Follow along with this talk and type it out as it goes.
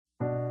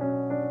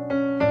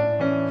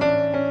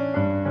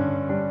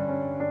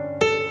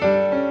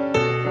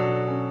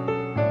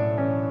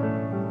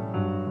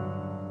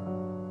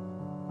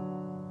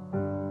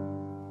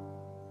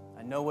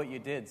you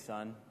did,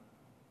 son.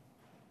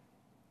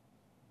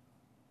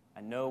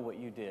 I know what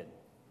you did.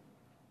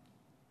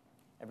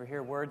 Ever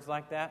hear words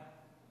like that?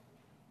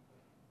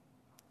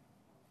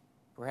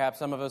 Perhaps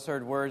some of us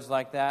heard words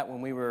like that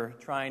when we were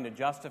trying to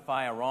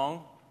justify a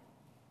wrong.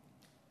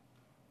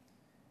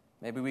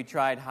 Maybe we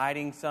tried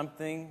hiding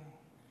something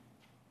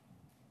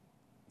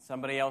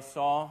somebody else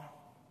saw.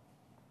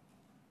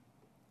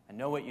 I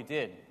know what you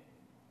did.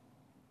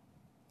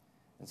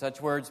 And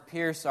such words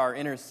pierce our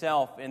inner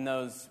self in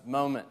those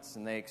moments,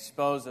 and they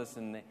expose us,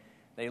 and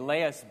they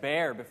lay us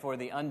bare before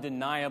the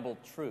undeniable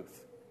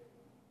truth.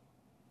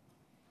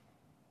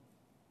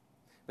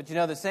 But you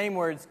know, the same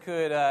words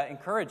could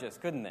encourage us,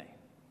 couldn't they?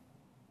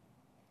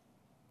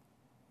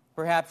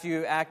 Perhaps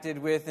you acted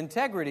with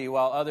integrity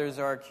while others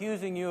are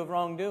accusing you of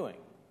wrongdoing.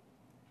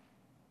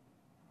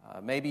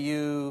 Maybe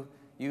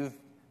you've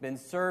been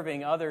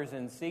serving others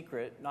in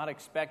secret, not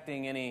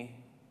expecting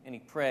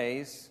any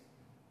praise,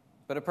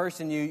 but a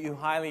person you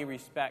highly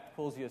respect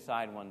pulls you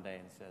aside one day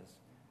and says,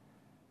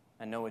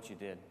 I know what you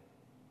did.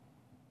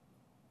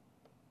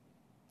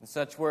 And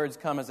such words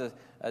come as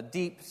a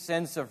deep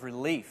sense of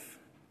relief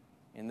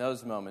in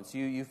those moments.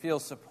 You feel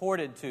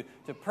supported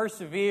to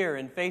persevere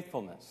in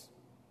faithfulness.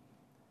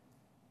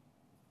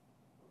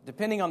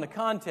 Depending on the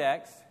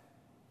context,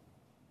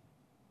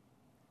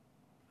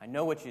 I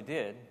know what you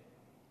did,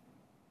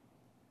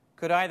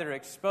 could either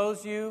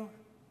expose you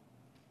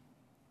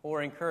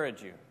or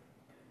encourage you.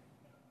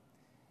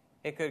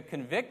 It could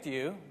convict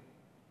you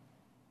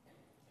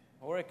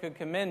or it could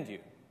commend you.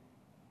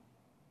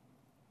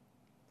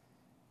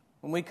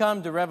 When we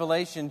come to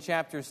Revelation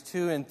chapters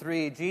 2 and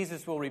 3,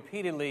 Jesus will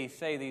repeatedly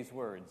say these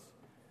words,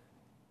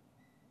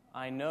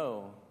 I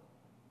know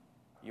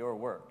your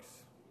works.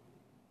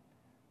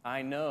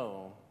 I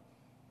know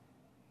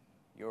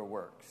your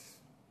works.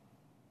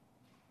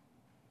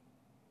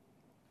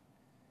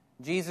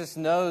 Jesus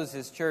knows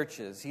his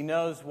churches. He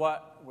knows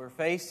what we're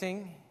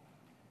facing.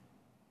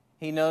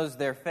 He knows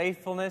their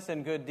faithfulness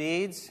and good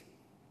deeds.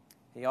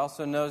 He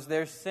also knows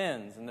their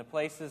sins and the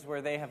places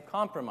where they have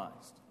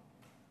compromised.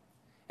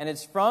 And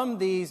it's from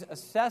these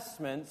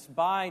assessments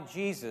by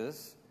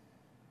Jesus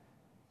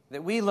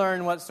that we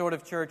learn what sort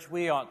of church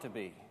we ought to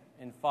be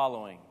in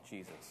following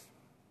Jesus.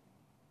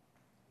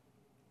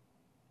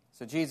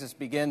 So Jesus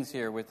begins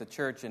here with the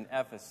church in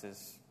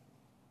Ephesus.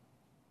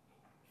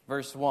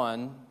 Verse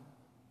 1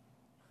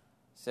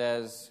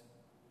 says,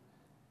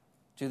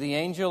 to the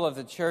angel of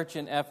the church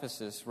in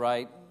Ephesus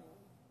write,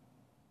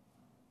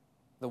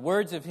 the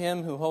words of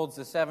him who holds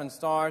the 7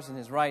 stars in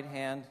his right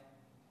hand,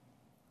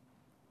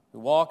 who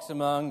walks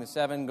among the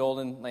 7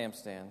 golden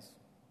lampstands.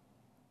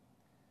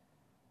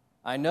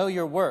 I know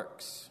your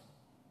works,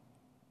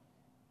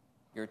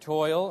 your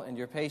toil and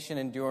your patient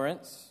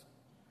endurance,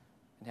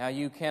 and how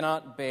you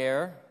cannot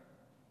bear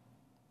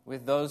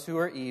with those who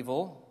are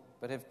evil,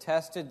 but have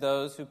tested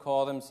those who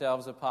call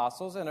themselves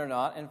apostles and are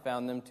not, and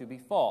found them to be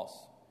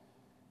false.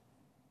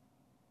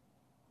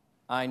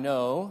 I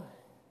know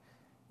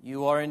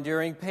you are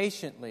enduring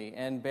patiently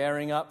and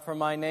bearing up for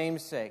my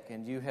name's sake,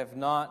 and you have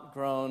not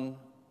grown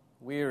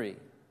weary.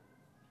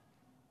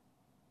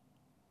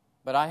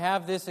 But I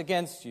have this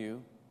against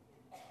you,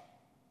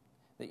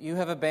 that you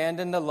have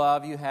abandoned the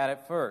love you had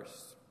at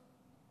first.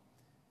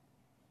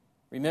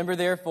 Remember,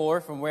 therefore,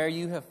 from where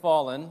you have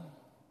fallen,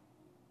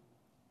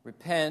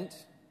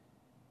 repent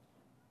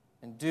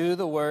and do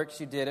the works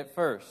you did at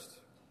first.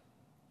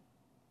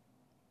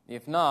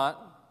 If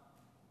not,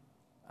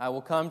 I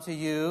will come to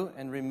you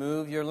and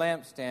remove your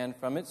lampstand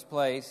from its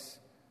place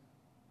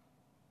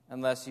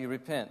unless you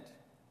repent.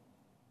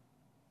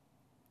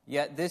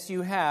 Yet this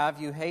you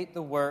have, you hate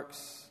the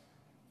works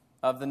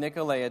of the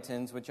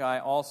Nicolaitans, which I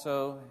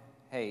also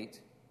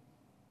hate.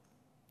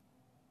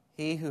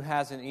 He who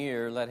has an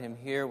ear, let him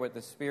hear what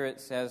the Spirit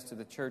says to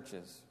the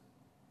churches.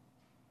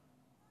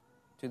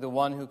 To the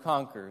one who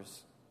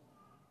conquers,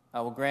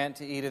 I will grant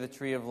to eat of the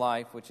tree of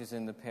life, which is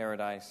in the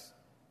paradise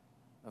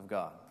of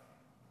God.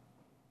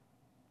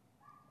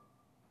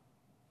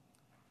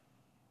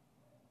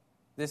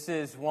 This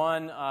is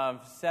one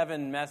of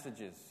 7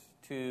 messages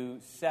to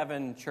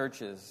 7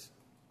 churches.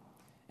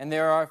 And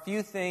there are a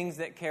few things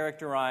that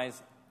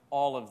characterize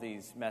all of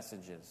these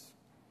messages.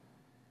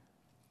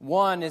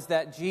 One is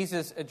that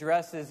Jesus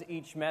addresses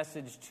each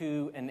message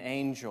to an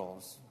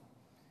angel.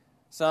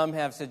 Some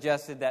have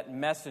suggested that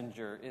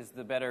messenger is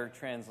the better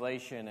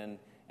translation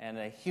and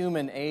a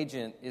human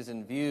agent is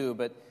in view,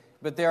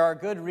 but there are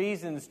good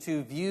reasons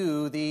to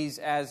view these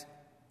as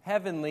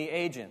heavenly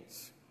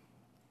agents.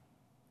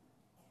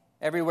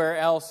 Everywhere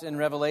else in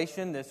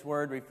Revelation, this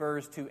word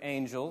refers to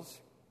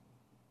angels.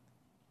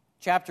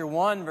 Chapter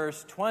 1,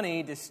 verse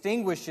 20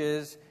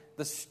 distinguishes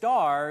the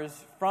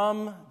stars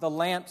from the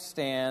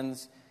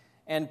lampstands,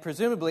 and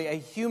presumably a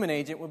human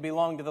agent would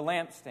belong to the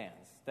lampstands,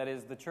 that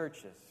is, the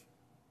churches.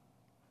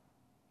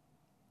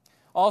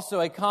 Also,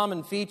 a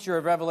common feature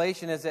of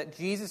Revelation is that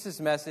Jesus'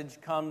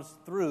 message comes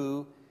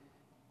through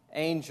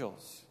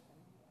angels.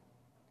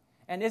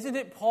 And isn't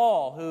it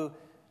Paul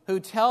who who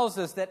tells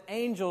us that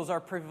angels are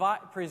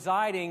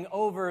presiding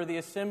over the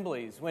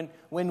assemblies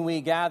when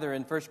we gather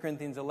in 1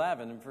 Corinthians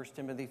 11 and 1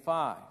 Timothy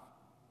 5.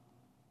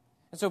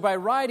 And so by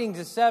writing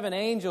to 7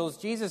 angels,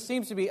 Jesus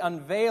seems to be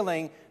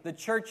unveiling the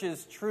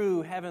church's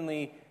true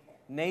heavenly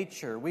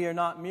nature. We are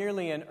not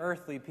merely an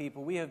earthly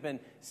people. We have been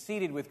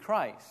seated with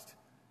Christ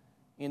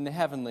in the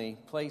heavenly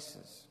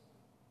places.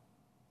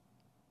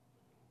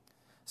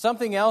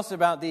 Something else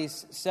about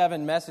these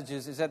 7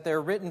 messages is that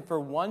they're written for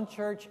one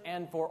church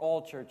and for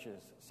all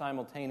churches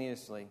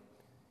simultaneously.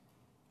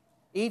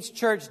 Each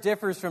church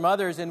differs from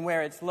others in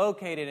where it's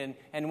located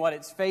and what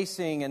it's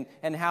facing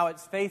and how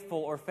it's faithful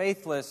or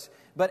faithless.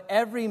 But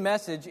every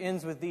message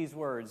ends with these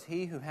words: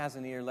 "He who has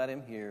an ear, let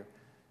him hear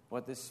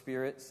what the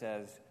Spirit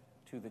says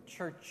to the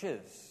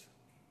churches."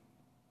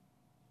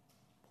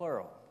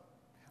 Plural.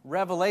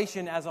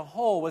 Revelation as a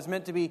whole was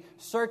meant to be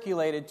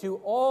circulated to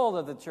all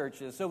of the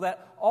churches so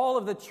that all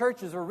of the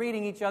churches were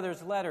reading each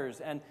other's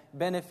letters and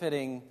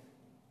benefiting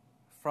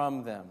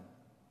from them.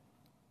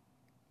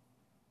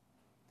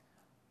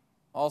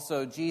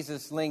 Also,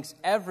 Jesus links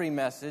every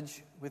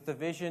message with the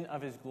vision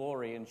of His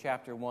glory in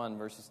chapter 1,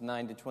 verses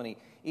 9 to 20.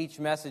 Each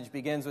message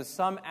begins with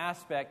some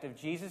aspect of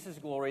Jesus'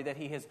 glory that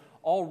He has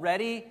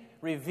already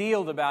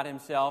revealed about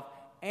Himself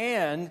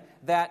and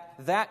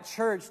that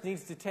church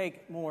needs to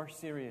take more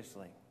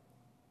seriously.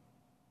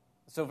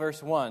 So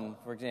verse 1,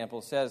 for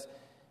example, says,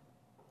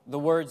 "The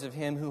words of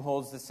Him who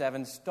holds the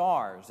 7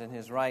 stars in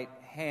His right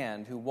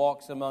hand, who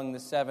walks among the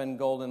 7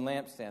 golden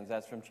lampstands."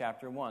 That's from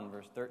chapter 1,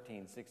 verse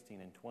 13, 16,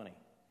 and 20.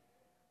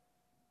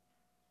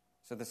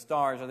 So the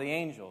stars are the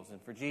angels,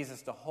 and for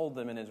Jesus to hold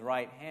them in His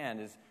right hand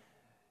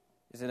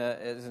is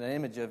an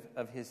image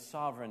of His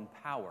sovereign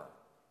power.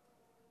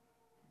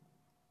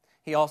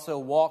 He also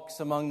walks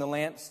among the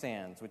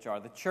lampstands, which are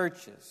the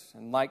churches.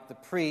 And like the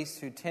priests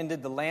who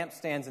tended the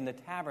lampstands in the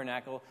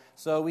tabernacle,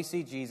 so we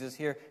see Jesus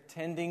here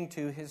tending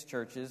to His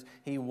churches.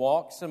 He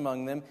walks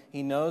among them.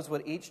 He knows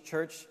what each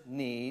church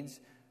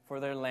needs for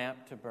their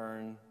lamp to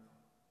burn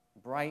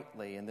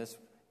brightly. And this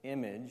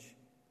image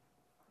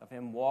of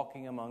Him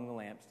walking among the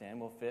lampstand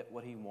will fit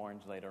what He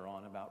warns later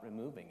on about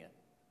removing it.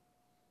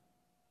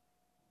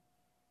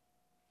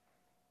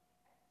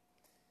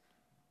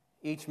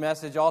 Each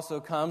message also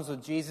comes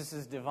with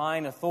Jesus'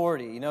 divine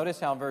authority. You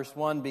notice how verse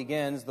 1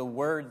 begins, "the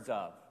words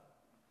of."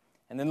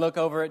 And then look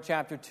over at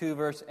chapter 2,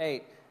 verse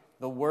 8,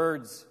 "the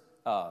words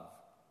of."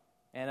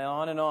 And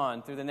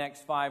on through the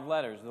next 5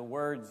 letters, "the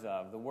words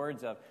of, the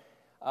words of."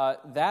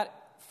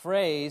 That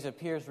phrase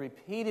appears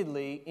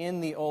repeatedly in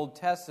the Old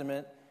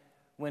Testament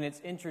when it's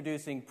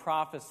introducing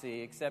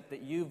prophecy, except that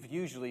you've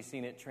usually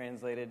seen it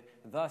translated,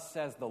 "Thus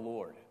says the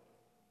Lord."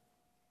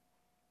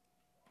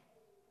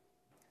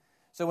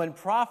 So when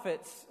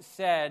prophets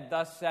said,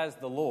 "Thus says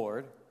the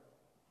Lord,"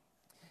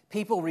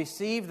 people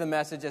received the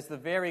message as the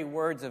very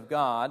words of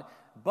God,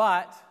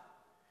 but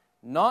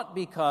not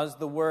because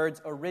the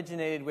words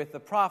originated with the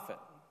prophet.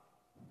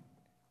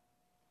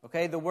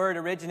 Okay, the word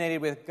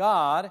originated with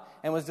God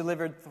and was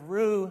delivered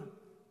through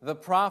the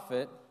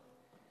prophet.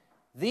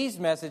 These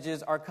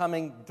messages are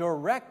coming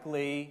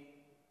directly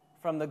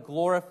from the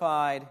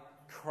glorified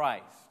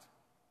Christ.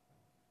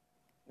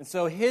 And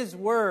so His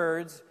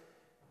words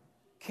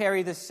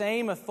carry the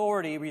same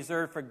authority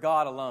reserved for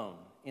God alone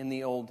in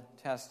the Old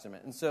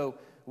Testament. And so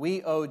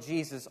we owe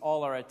Jesus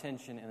all our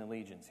attention and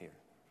allegiance here.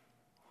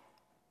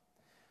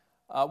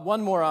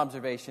 One more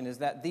observation is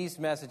that these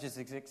messages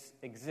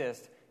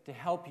exist to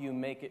help you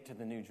make it to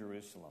the New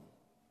Jerusalem.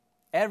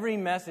 Every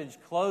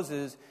message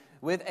closes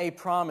with a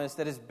promise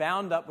that is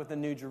bound up with the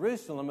New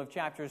Jerusalem of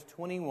chapters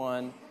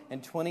 21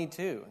 and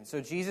 22. And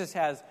so Jesus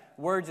has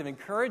words of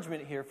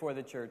encouragement here for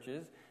the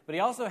churches, but He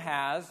also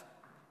has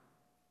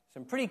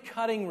some pretty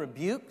cutting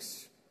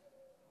rebukes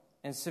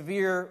and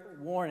severe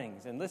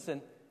warnings. And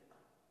listen,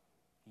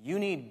 you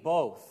need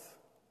both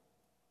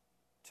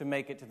to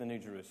make it to the New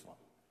Jerusalem.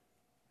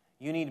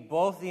 You need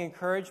both the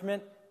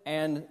encouragement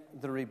and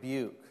the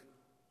rebuke.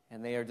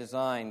 And they are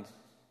designed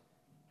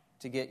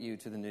to get you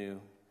to the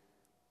New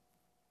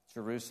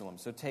Jerusalem.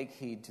 So take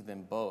heed to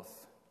them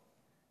both.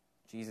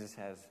 Jesus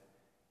has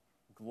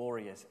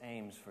glorious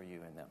aims for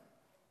you in them.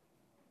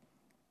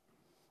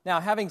 Now,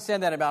 having said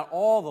that about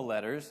all the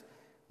letters,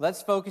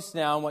 let's focus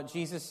now on what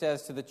Jesus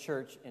says to the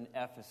church in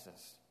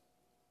Ephesus.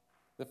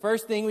 The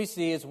first thing we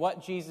see is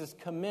what Jesus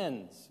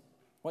commends.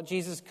 What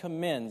Jesus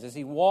commends. As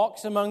He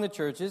walks among the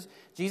churches,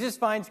 Jesus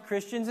finds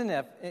Christians in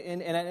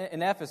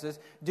Ephesus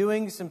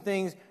doing some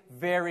things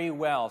very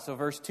well. So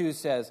verse 2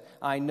 says,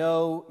 "I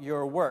know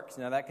your works."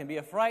 Now that can be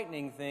a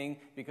frightening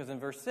thing because in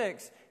verse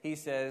 6 He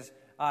says,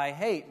 "I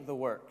hate the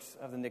works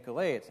of the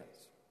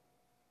Nicolaitans."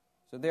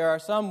 So there are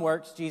some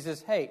works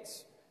Jesus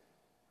hates.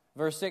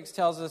 Verse 6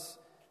 tells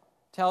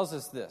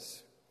us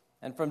this.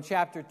 And from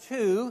chapter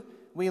 2,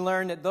 we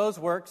learn that those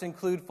works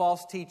include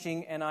false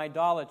teaching and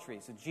idolatry.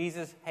 So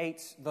Jesus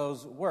hates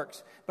those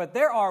works. But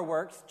there are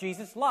works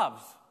Jesus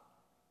loves.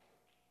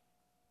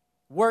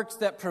 Works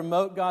that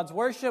promote God's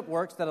worship,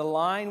 works that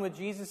align with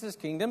Jesus'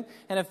 kingdom.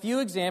 And a few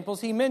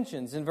examples He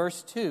mentions in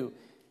verse 2.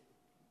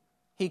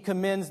 he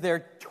commends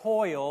their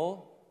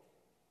toil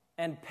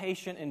and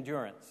patient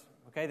endurance.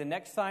 Okay, the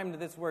next time that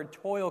this word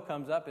toil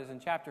comes up is in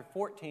chapter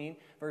 14,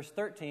 verse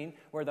 13,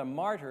 where the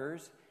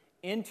martyrs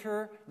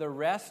enter the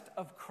rest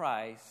of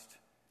Christ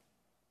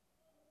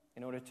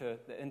in order to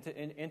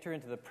enter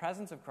into the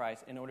presence of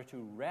Christ in order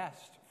to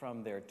rest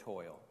from their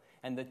toil.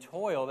 And the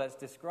toil that's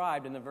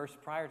described in the verse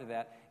prior to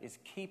that is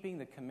keeping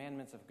the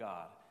commandments of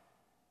God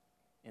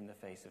in the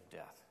face of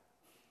death.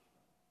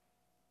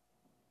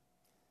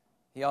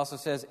 He also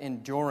says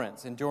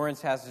endurance.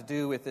 Endurance has to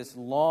do with this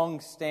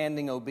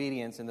long-standing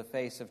obedience in the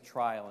face of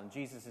trial, and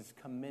Jesus is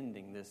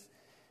commending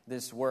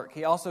this work.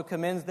 He also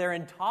commends their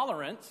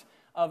intolerance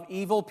of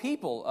evil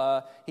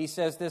people. He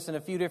says this in a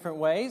few different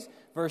ways.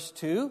 Verse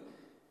 2,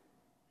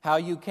 how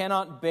you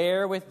cannot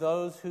bear with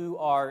those who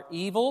are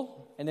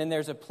evil. And then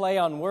there's a play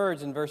on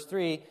words in verse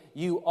 3,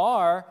 you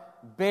are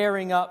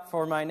bearing up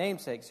for my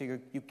name's sake. So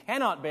you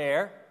cannot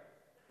bear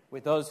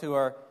with those who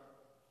are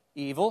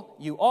evil.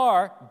 You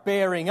are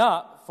bearing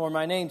up for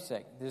my name's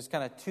sake. There's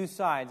kind of two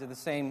sides of the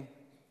same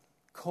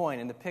coin.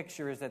 And the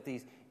picture is that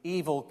these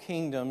evil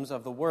kingdoms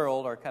of the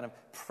world are kind of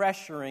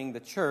pressuring the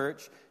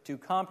church to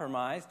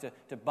compromise,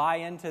 to buy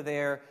into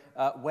their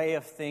way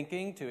of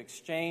thinking, to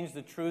exchange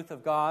the truth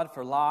of God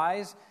for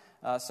lies.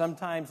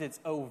 Sometimes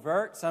it's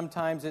overt,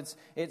 sometimes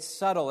it's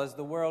subtle as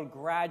the world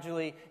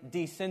gradually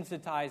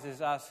desensitizes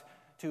us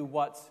to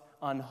what's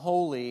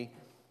unholy.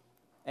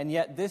 And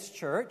yet this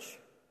church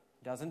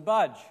doesn't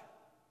budge.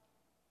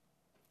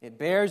 It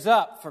bears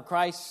up for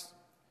Christ's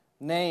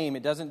name.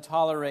 It doesn't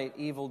tolerate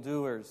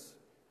evildoers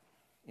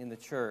in the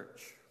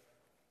church.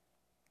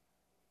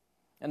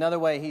 Another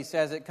way he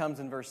says it comes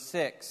in verse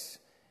 6.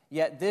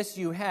 Yet this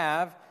you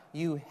have,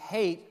 you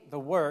hate the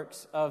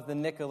works of the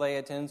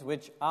Nicolaitans,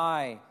 which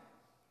I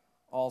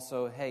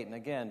also hate. And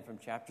again, from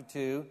chapter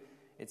 2,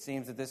 it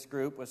seems that this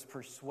group was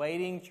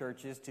persuading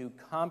churches to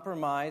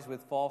compromise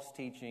with false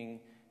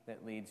teaching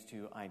that leads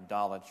to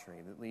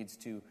idolatry, that leads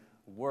to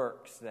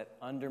works that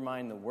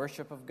undermine the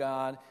worship of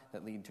God,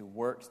 that lead to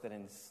works that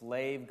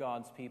enslave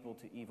God's people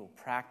to evil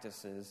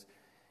practices.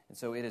 And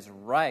so it is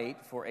right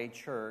for a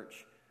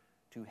church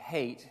to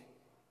hate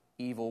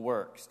evil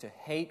works, to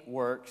hate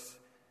works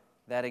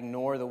that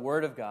ignore the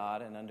Word of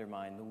God and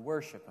undermine the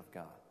worship of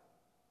God.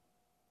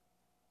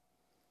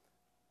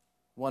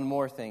 One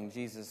more thing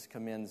Jesus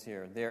commends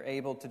here. They're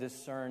able to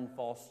discern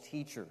false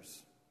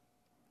teachers.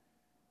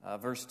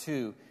 Verse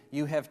 2,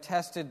 you have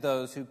tested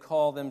those who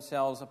call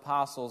themselves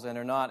apostles and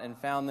are not, and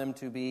found them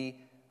to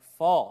be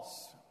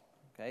false.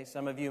 Okay,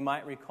 some of you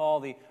might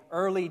recall the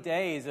early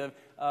days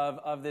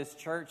of this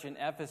church in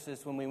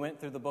Ephesus when we went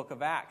through the book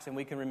of Acts, and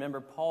we can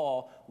remember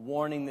Paul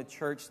warning the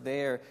church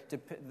there,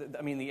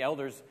 the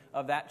elders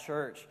of that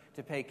church,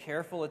 to pay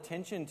careful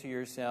attention to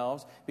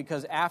yourselves,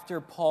 because after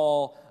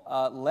Paul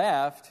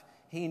left,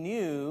 he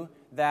knew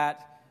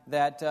that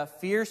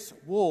fierce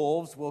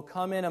wolves will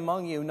come in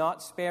among you,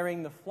 not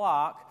sparing the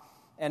flock,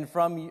 and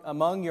from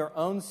among your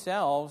own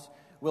selves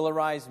will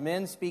arise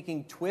men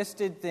speaking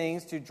twisted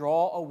things to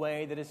draw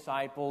away the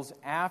disciples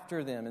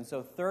after them. And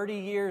so 30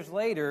 years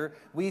later,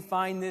 we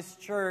find this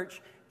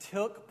church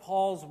took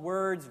Paul's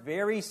words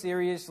very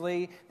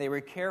seriously. They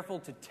were careful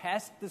to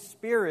test the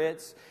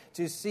spirits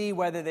to see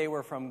whether they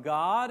were from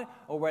God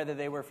or whether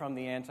they were from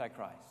the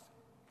Antichrist.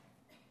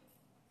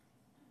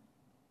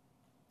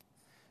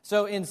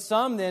 So in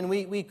sum, then,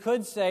 we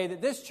could say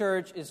that this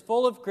church is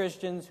full of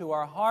Christians who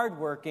are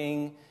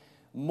hardworking,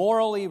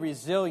 morally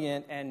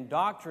resilient, and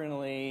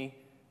doctrinally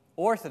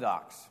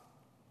orthodox.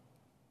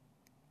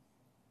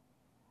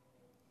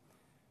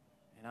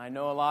 And I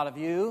know a lot of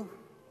you,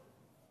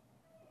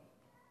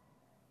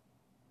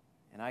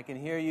 and I can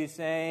hear you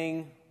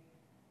saying,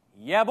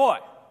 yeah, boy,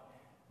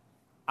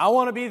 I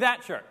want to be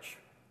that church.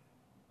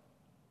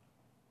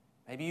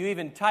 Maybe you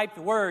even typed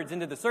words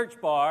into the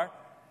search bar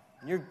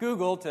in your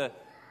Google to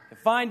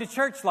find a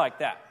church like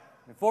that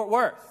in Fort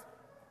Worth.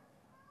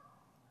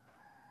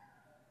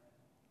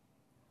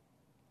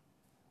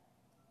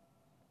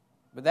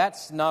 But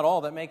that's not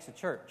all that makes a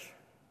church.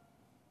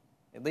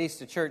 At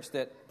least a church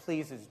that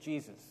pleases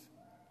Jesus.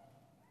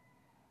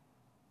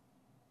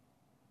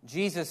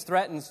 Jesus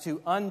threatens to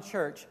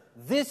unchurch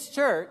this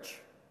church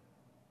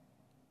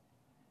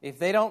if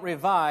they don't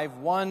revive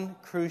one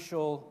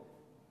crucial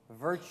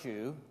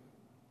virtue.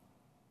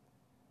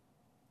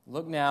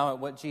 Look now at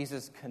what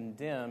Jesus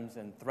condemns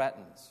and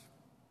threatens.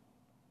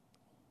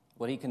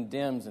 What he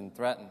condemns and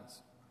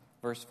threatens.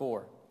 Verse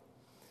 4.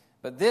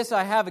 But this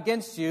I have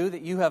against you,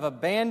 that you have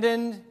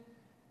abandoned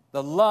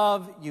the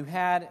love you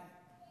had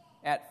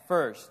at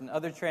first. And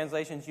other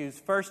translations use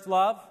first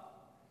love.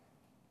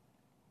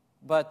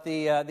 But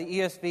the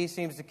ESV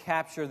seems to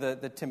capture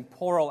the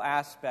temporal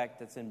aspect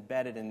that's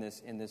embedded in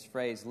this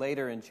phrase.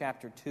 Later in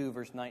chapter 2,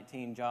 verse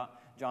 19,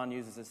 John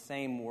uses the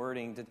same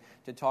wording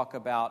to talk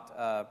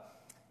about,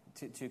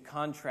 to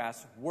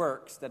contrast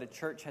works that a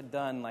church had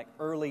done like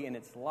early in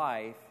its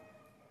life,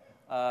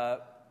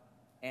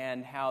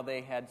 and how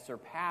they had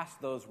surpassed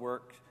those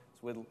works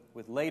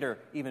with later,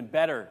 even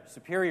better,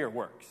 superior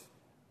works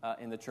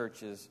in the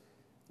church's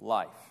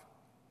life.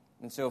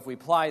 And so if we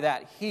apply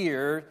that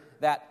here,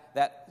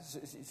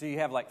 so you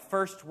have like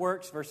first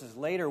works versus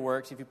later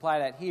works. If you apply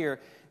that here,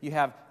 you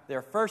have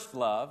their first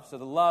love, so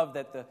the love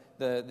that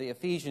the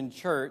Ephesian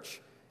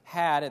church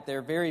had at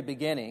their very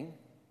beginning,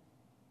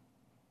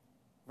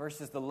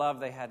 versus the love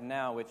they had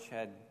now, which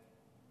had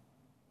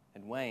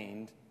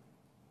waned.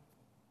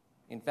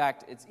 In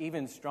fact, it's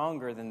even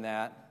stronger than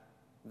that.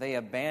 They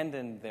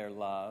abandoned their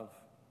love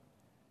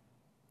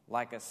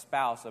like a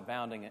spouse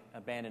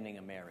abandoning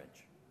a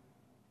marriage.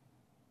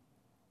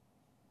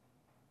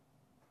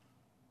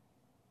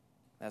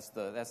 That's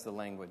the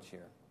language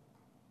here.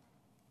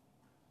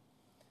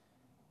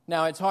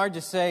 Now, it's hard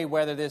to say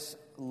whether this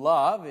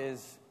love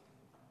is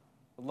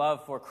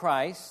love for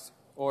Christ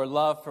or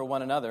love for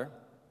one another.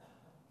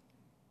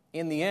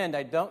 In the end,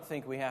 I don't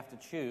think we have to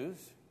choose.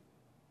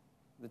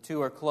 The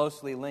two are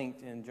closely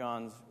linked in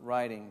John's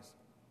writings.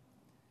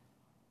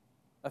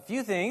 A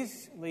few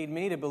things lead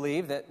me to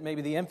believe that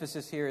maybe the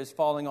emphasis here is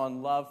falling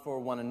on love for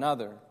one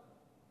another.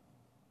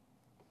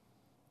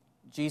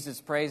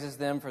 Jesus praises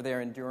them for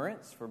their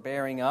endurance, for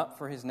bearing up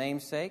for his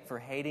name's sake, for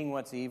hating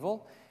what's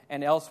evil.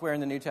 And elsewhere in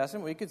the New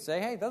Testament, we could say,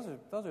 hey, those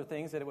are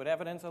things that would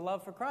evidence a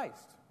love for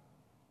Christ.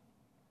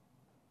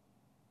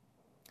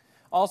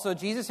 Also,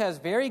 Jesus has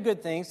very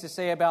good things to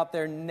say about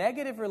their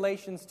negative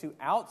relations to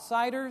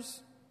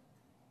outsiders,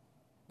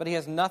 but he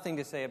has nothing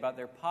to say about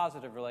their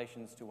positive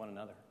relations to one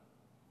another.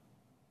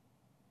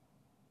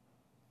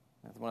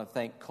 I want to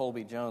thank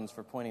Colby Jones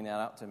for pointing that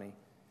out to me.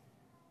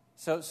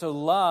 So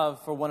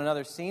love for one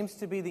another seems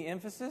to be the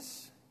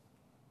emphasis.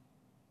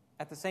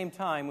 At the same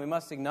time, we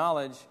must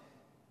acknowledge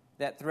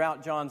that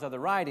throughout John's other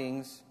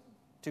writings,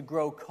 to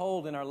grow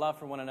cold in our love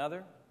for one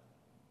another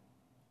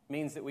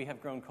means that we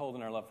have grown cold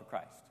in our love for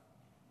Christ.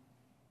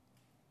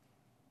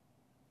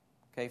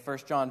 Okay, 1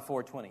 John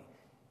 4:20.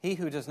 He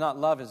who does not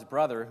love his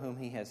brother whom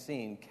he has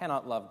seen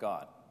cannot love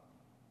God,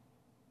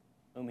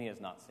 whom he has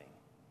not seen.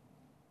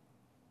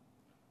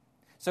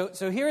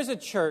 So here's a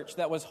church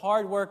that was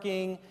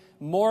hardworking,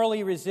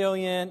 morally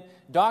resilient,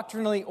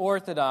 doctrinally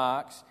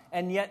orthodox,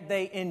 and yet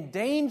they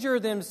endanger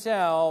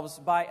themselves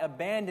by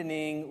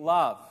abandoning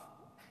love,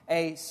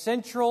 a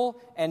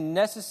central and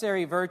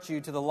necessary virtue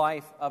to the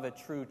life of a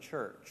true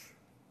church.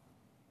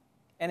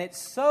 And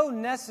it's so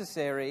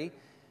necessary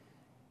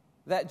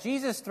that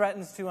Jesus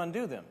threatens to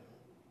undo them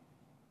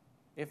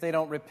if they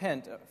don't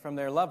repent from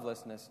their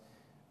lovelessness.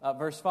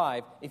 Verse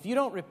 5, if you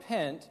don't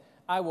repent,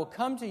 I will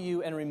come to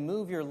you and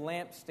remove your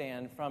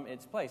lampstand from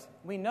its place.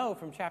 We know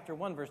from chapter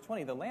 1, verse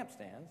 20, the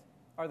lampstands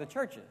are the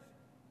churches.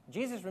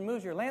 Jesus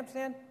removes your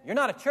lampstand, you're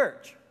not a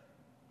church.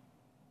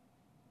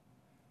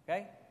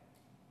 Okay?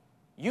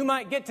 You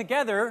might get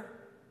together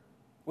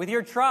with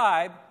your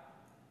tribe,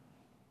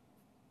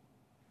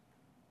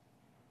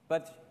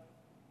 but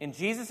in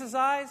Jesus'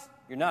 eyes,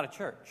 you're not a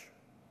church.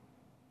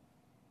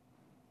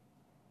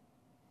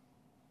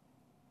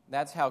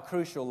 That's how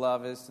crucial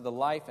love is to the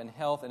life and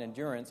health and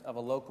endurance of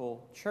a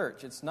local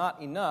church. It's not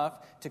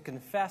enough to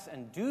confess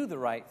and do the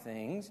right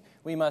things.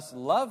 We must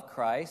love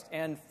Christ,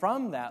 and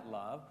from that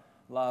love,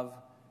 love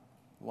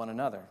one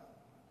another.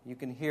 You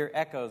can hear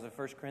echoes of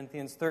 1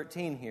 Corinthians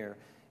 13 here.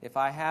 If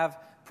I have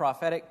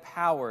prophetic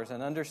powers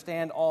and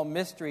understand all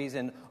mysteries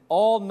and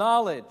all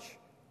knowledge,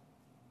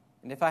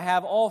 and if I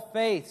have all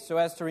faith so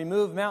as to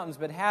remove mountains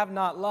but have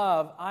not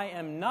love, I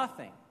am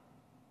nothing.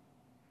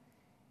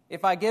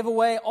 If I give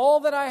away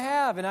all that I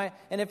have,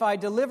 and if I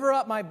deliver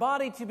up my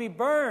body to be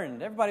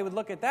burned, everybody would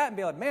look at that and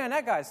be like, man,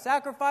 that guy's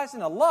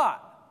sacrificing a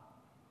lot.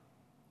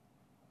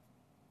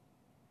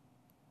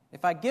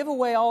 If I give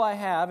away all I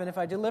have, and if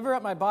I deliver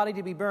up my body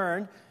to be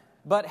burned,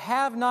 but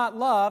have not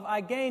love, I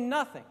gain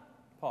nothing,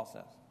 Paul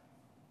says.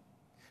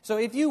 So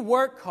if you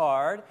work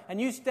hard, and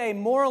you stay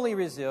morally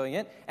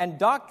resilient and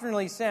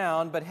doctrinally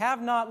sound, but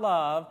have not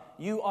love,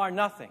 you are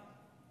nothing.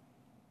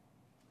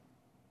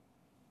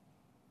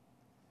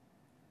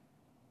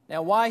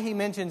 Now, why he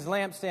mentions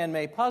lampstand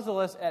may puzzle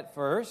us at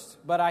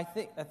first, but I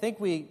think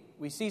we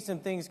see some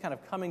things kind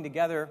of coming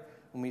together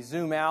when we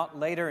zoom out.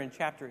 Later in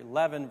chapter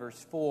 11,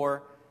 verse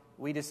 4,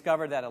 we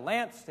discover that a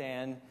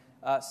lampstand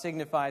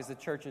signifies the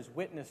church's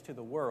witness to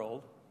the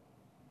world.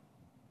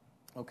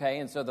 Okay,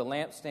 and so the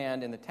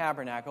lampstand in the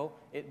tabernacle,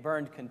 it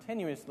burned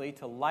continuously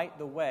to light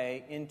the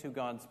way into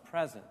God's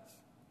presence.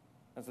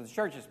 That's what the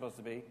church is supposed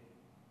to be,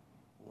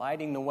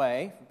 lighting the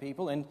way for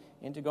people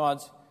into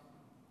God's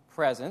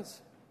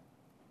presence.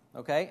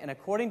 Okay, and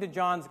according to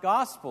John's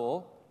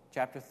Gospel,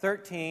 chapter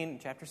 13,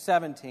 chapter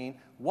 17,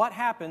 what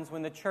happens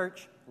when the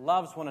church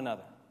loves one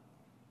another?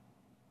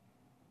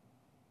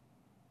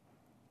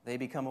 They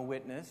become a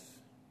witness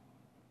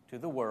to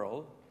the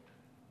world,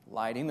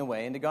 lighting the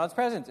way into God's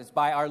presence. It's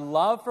by our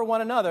love for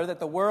one another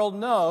that the world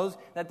knows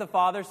that the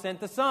Father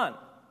sent the Son.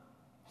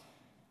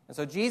 And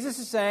so Jesus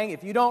is saying,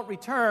 if you don't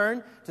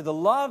return to the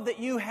love that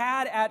you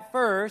had at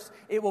first,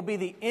 it will be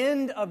the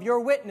end of your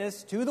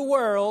witness to the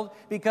world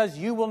because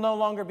you will no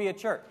longer be a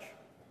church.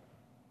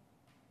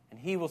 And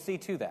he will see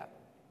to that.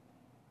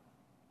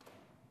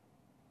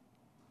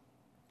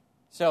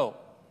 So,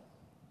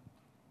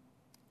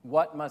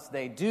 what must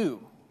they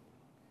do?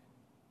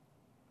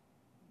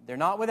 They're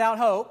not without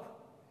hope.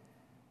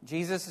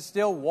 Jesus is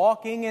still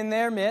walking in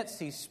their midst.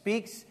 He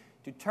speaks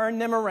to turn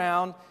them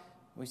around.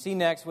 We see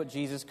next what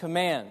Jesus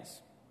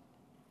commands.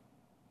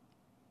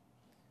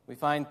 We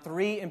find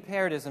 3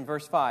 imperatives in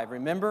verse 5.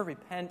 Remember,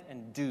 repent,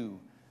 and do.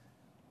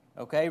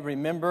 Okay,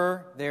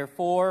 remember,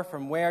 therefore,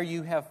 from where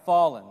you have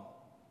fallen.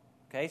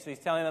 Okay, so he's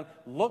telling them,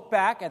 look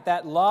back at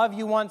that love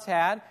you once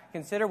had.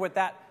 Consider what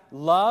that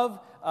love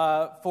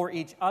for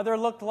each other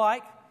looked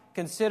like.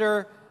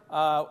 Consider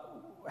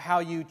how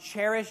you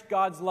cherished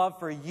God's love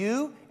for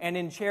you, and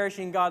in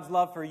cherishing God's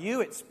love for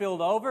you, it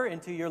spilled over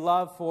into your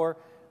love for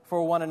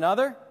one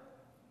another.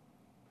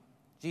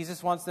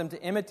 Jesus wants them to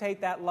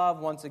imitate that love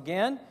once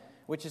again,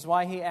 which is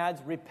why he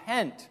adds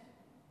repent.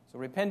 So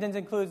repentance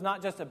includes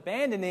not just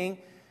abandoning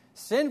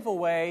sinful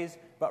ways,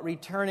 but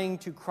returning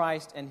to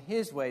Christ and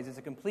his ways. It's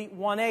a complete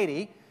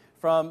 180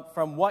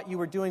 from what you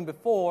were doing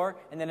before,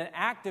 and then an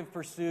active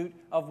pursuit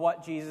of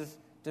what Jesus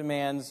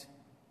demands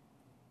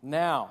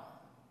now.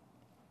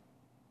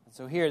 And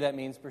so here that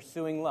means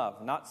pursuing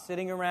love, not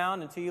sitting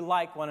around until you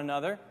like one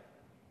another.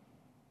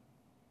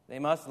 They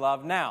must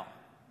love now.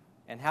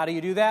 And how do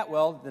you do that?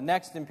 Well, the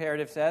next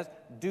imperative says,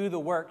 do the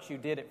works you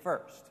did at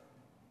first.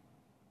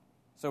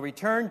 So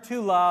return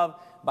to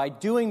love by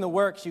doing the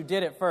works you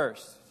did at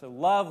first. So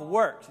love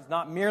works. It's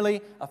not merely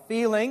a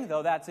feeling,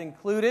 though that's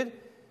included.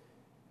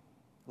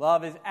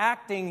 Love is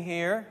acting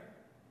here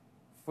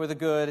for the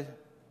good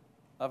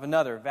of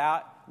another.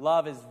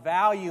 Love is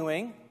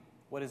valuing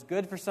what is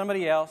good for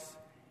somebody else,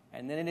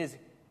 and then it is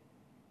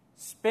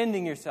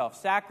spending yourself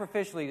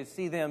sacrificially to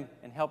see them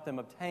and help them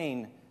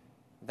obtain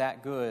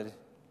that good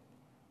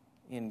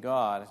in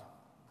God.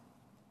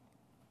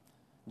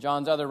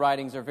 John's other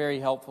writings are very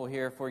helpful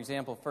here. For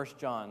example, 1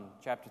 John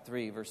chapter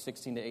 3, verse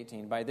 16 to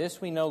 18. By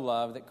this we know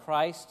love, that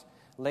Christ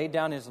laid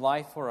down his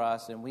life for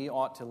us, and we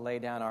ought to lay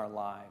down our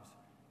lives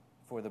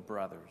for the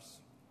brothers.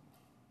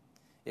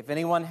 If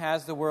anyone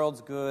has the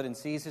world's good and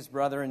sees his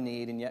brother in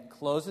need and yet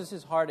closes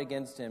his heart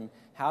against him,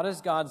 how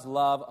does God's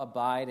love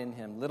abide in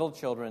him? Little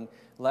children,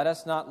 let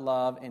us not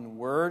love in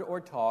word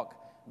or talk,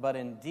 but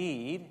in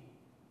deed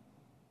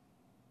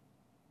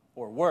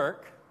or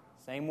work,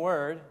 same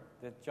word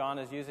that John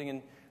is using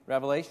in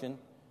Revelation.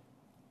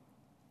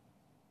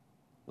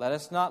 Let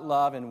us not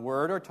love in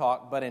word or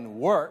talk, but in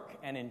work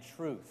and in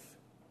truth.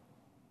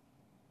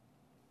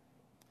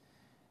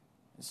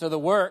 So the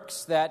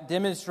works that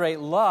demonstrate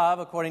love,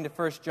 according to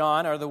 1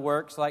 John, are the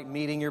works like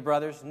meeting your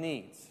brother's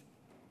needs.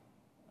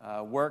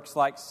 Works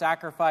like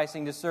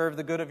sacrificing to serve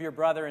the good of your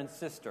brother and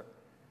sister.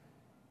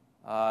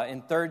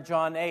 In 3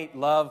 John 8,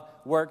 love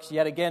works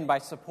yet again by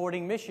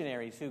supporting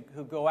missionaries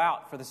who go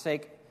out for the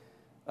sake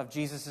of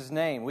Jesus'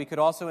 name. We could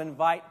also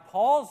invite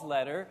Paul's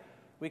letter.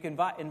 We can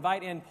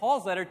invite in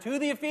Paul's letter to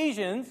the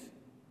Ephesians,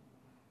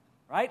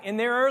 right, in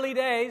their early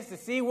days to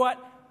see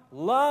what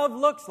love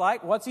looks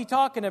like. What's he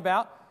talking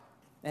about?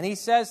 And he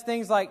says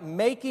things like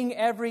making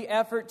every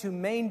effort to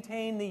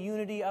maintain the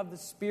unity of the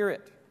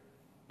Spirit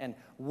and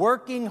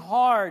working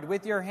hard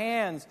with your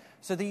hands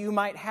so that you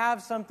might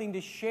have something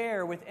to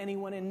share with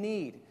anyone in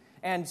need,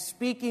 and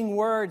speaking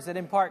words that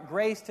impart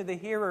grace to the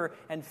hearer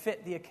and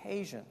fit the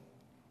occasion.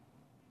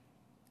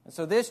 And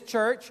so this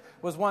church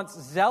was once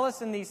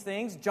zealous in these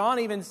things. John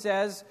even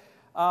says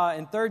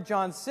in 3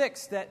 John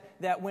 6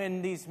 that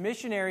when these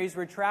missionaries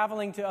were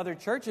traveling to other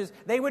churches,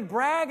 they would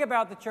brag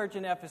about the church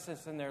in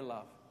Ephesus and their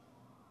love.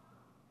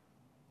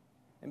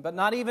 But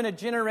not even a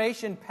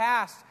generation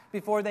passed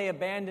before they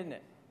abandoned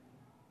it.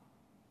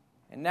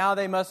 And now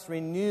they must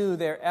renew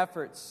their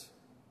efforts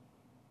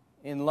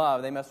in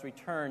love. They must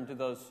return to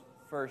those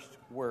first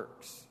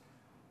works.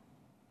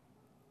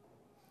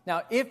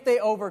 Now, if they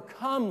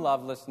overcome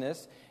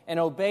lovelessness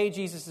and obey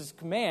Jesus'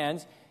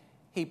 commands,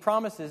 he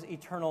promises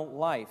eternal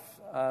life.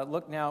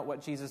 Look now at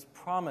what Jesus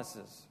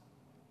promises.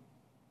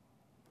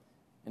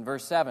 In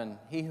verse 7,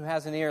 he who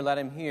has an ear, let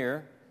him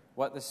hear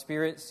what the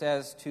Spirit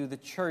says to the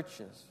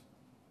churches.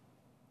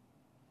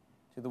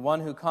 To the one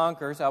who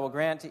conquers, I will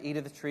grant to eat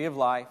of the tree of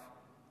life,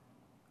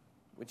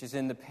 which is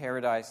in the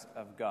paradise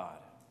of God.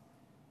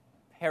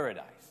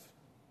 Paradise.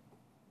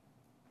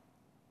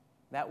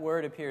 That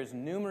word appears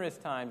numerous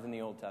times in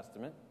the Old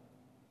Testament.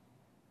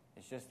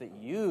 It's just that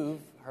you've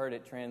heard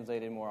it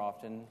translated more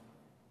often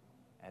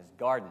as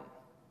garden,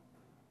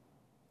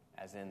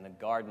 as in the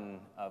garden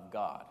of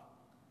God.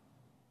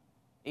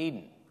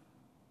 Eden.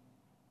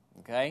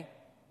 Okay?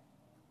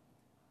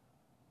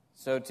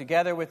 So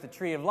together with the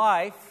tree of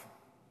life,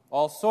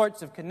 all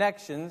sorts of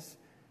connections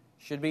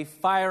should be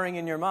firing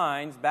in your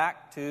minds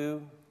back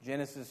to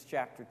Genesis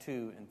chapter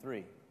 2 and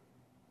 3.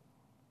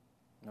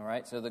 All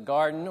right, so the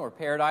garden or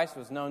paradise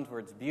was known for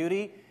its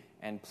beauty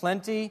and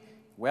plenty,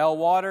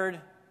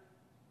 well-watered,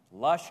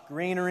 lush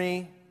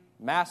greenery,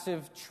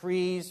 massive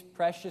trees,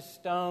 precious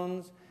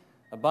stones,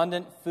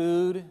 abundant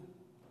food,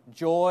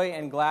 joy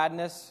and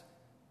gladness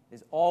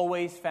is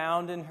always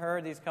found in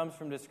her. These comes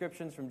from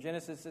descriptions from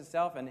Genesis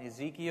itself and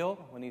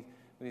Ezekiel when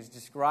he's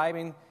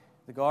describing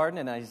the garden,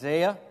 and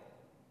Isaiah.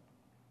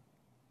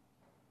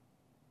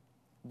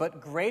 But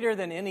greater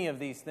than any of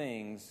these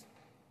things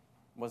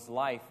was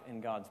life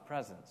in God's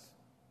presence.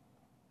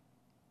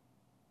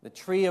 The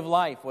tree of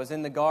life was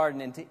in the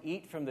garden, and to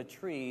eat from the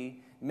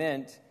tree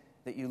meant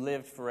that you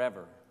lived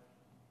forever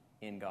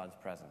in God's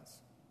presence.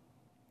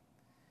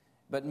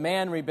 But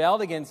man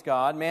rebelled against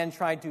God. Man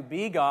tried to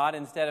be God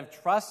instead of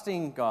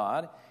trusting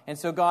God. And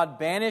so God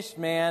banished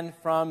man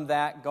from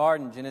that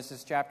garden.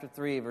 Genesis chapter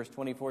 3, verse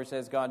 24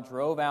 says, God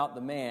drove out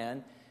the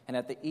man, and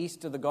at the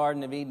east of the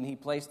Garden of Eden he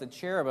placed the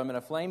cherubim and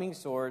a flaming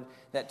sword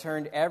that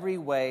turned every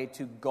way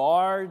to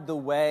guard the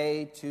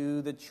way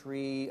to the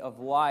tree of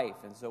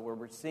life. And so what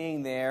we're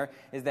seeing there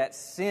is that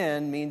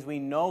sin means we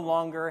no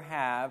longer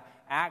have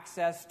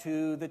access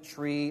to the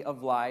tree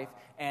of life.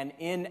 And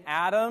in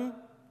Adam,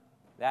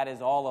 that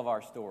is all of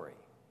our story.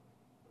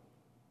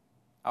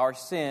 Our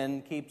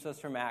sin keeps us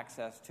from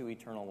access to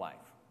eternal life.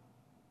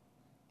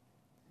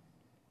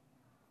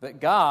 But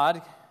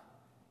God's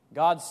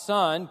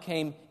Son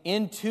came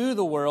into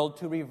the world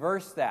to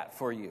reverse that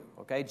for you.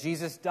 Okay?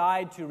 Jesus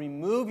died to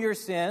remove your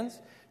sins,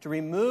 to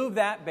remove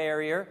that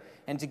barrier,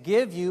 and to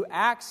give you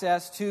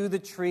access to the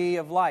tree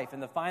of life.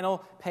 And the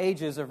final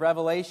pages of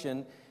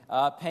Revelation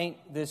paint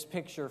this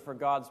picture for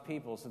God's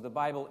people. So the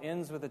Bible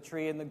ends with a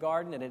tree in the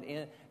garden, and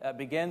it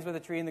begins with a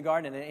tree in the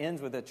garden, and it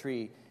ends with a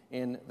tree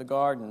in the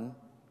garden.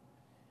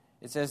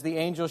 It says, the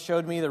angel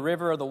showed me the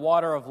river of the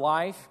water of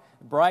life,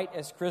 bright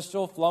as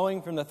crystal,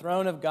 flowing from the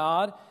throne of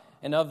God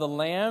and of the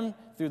Lamb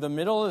through the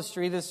middle of the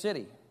street of the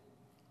city.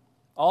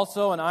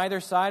 Also on either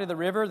side of the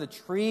river, the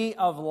tree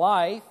of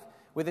life,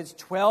 with its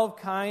 12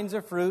 kinds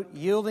of fruit,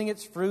 yielding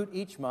its fruit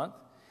each month.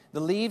 The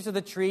leaves of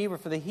the tree were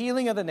for the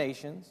healing of the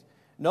nations.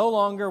 No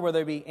longer will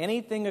there be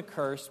anything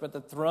accursed, but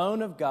the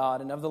throne of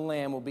God and of the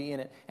Lamb will be in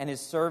it, and his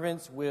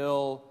servants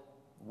will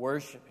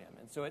worship him.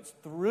 And so it's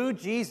through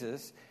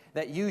Jesus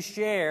that you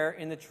share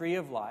in the tree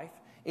of life.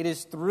 It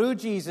is through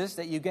Jesus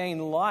that you gain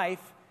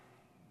life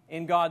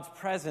in God's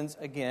presence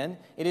again.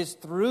 It is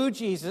through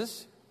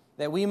Jesus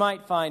that we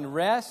might find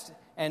rest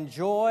and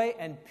joy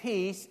and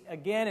peace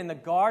again in the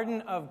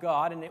garden of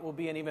God, and it will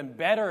be an even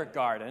better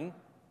garden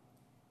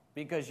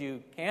because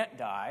you can't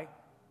die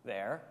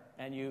there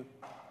and you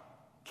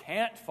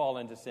can't fall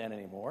into sin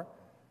anymore.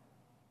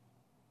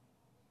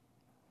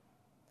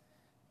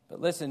 But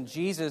listen,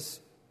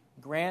 Jesus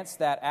grants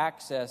that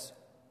access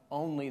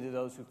only to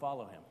those who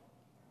follow him.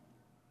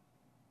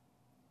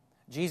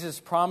 Jesus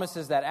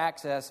promises that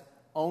access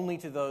only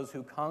to those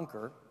who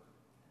conquer,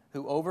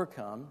 who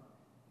overcome,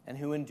 and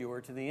who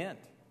endure to the end.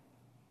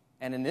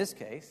 And in this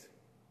case,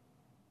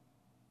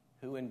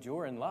 who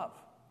endure in love.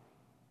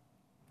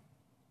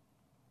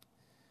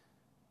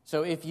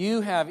 So if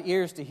you have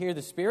ears to hear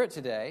the Spirit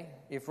today,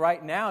 if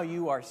right now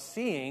you are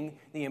seeing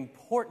the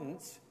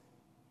importance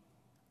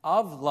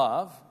of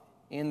love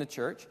in the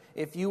church,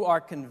 if you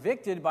are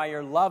convicted by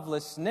your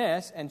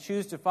lovelessness and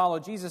choose to follow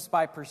Jesus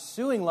by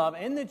pursuing love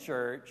in the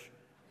church,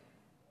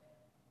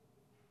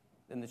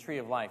 then the tree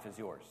of life is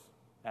yours.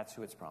 That's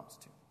who it's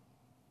promised to.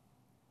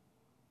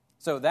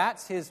 So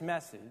that's his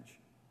message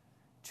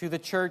to the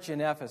church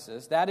in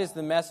Ephesus. That is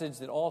the message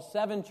that all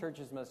 7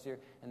 churches must hear,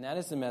 and that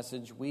is the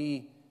message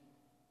we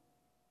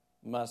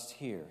must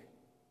hear.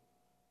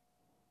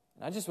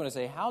 And I just want to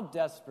say, how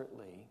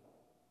desperately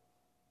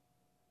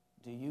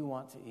do you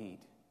want to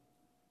eat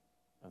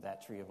of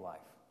that tree of life?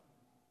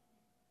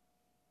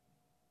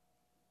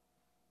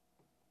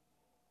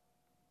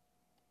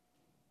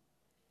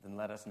 Then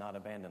let us not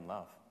abandon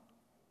love.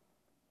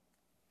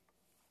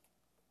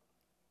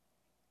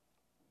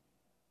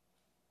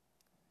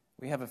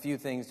 We have a few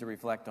things to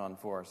reflect on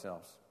for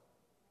ourselves.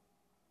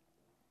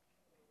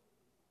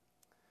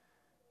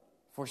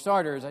 For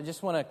starters, I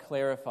just want to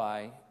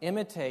clarify,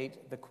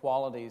 imitate the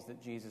qualities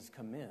that Jesus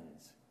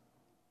commends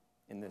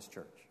in this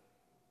church.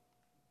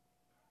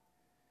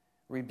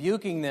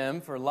 Rebuking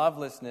them for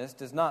lovelessness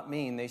does not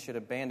mean they should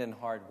abandon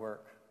hard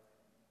work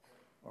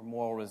or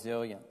moral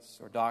resilience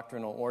or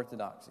doctrinal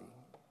orthodoxy.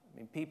 I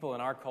mean, people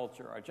in our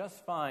culture are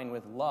just fine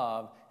with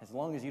love as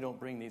long as you don't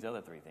bring these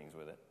other 3 things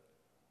with it.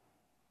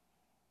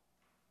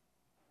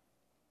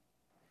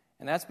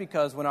 And that's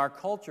because when our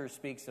culture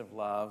speaks of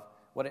love,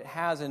 what it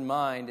has in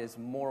mind is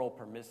moral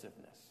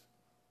permissiveness.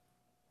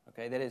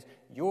 Okay, that is,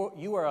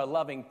 you are a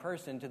loving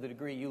person to the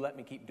degree you let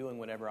me keep doing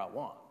whatever I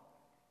want.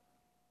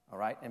 All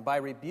right? And by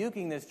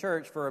rebuking this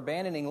church for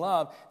abandoning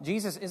love,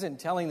 Jesus isn't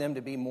telling them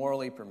to be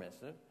morally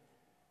permissive.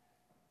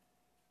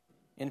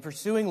 In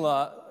pursuing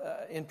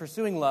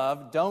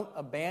love, don't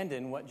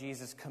abandon what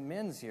Jesus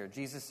commends here.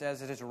 Jesus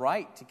says it is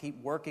right to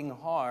keep working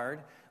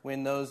hard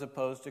when those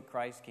opposed to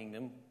Christ's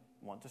kingdom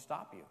want to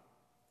stop you.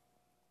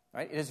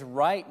 Right? It is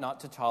right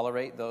not to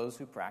tolerate those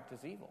who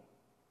practice evil.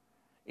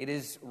 It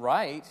is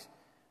right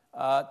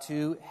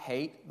to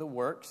hate the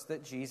works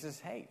that Jesus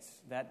hates,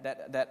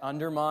 that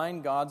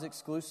undermine God's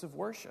exclusive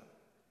worship.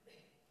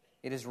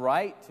 It is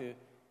right to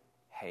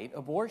hate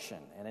abortion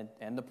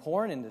and the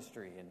porn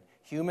industry and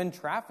human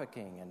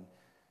trafficking and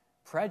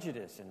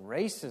prejudice and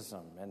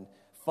racism and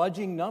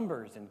fudging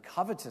numbers and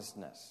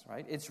covetousness.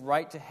 Right? It's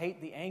right to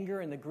hate the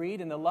anger and the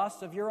greed and the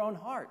lust of your own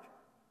heart.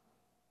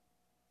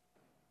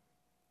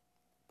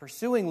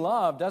 Pursuing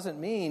love doesn't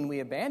mean we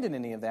abandon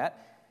any of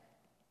that.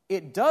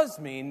 It does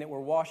mean that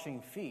we're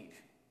washing feet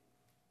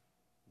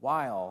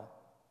while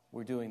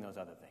we're doing those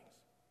other things.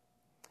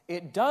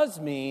 It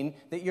does mean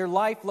that your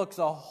life looks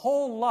a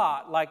whole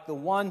lot like the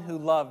one who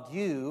loved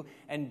you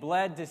and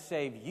bled to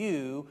save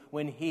you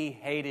when he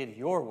hated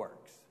your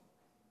works.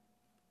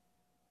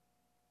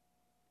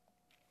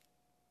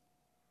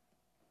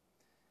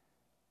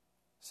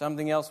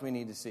 Something else we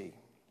need to see.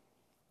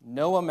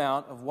 No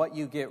amount of what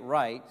you get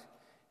right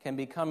can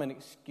become an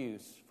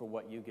excuse for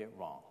what you get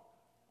wrong.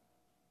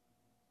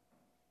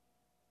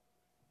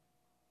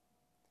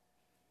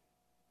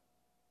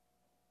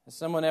 Has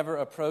someone ever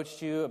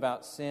approached you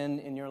about sin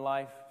in your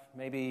life?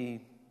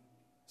 Maybe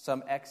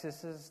some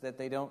excesses that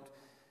they don't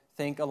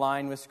think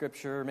align with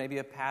Scripture, maybe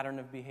a pattern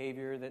of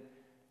behavior that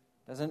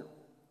doesn't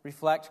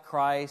reflect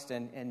Christ,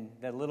 and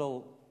that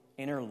little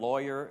inner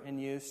lawyer in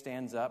you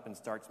stands up and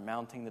starts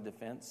mounting the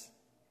defense,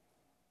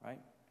 right?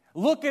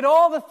 Look at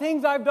all the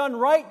things I've done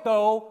right,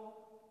 though.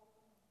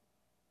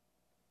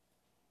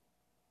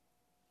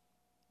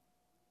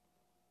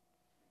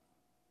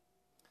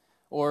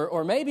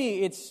 Or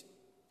maybe it's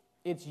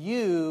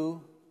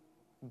you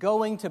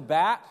going to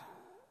bat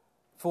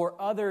for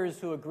others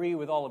who agree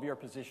with all of your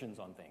positions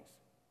on things.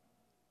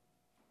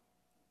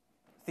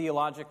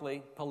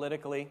 Theologically,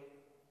 politically.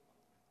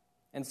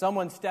 And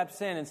someone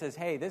steps in and says,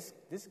 hey, this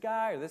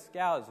guy or this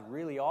gal is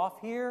really off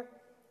here.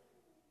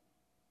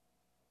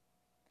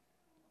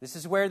 This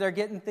is where they're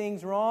getting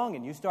things wrong,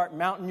 and you start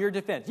mounting your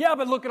defense. Yeah,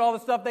 but look at all the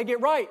stuff they get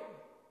right.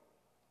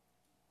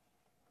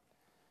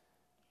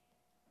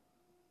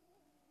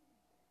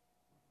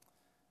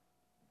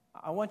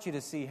 I want you to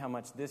see how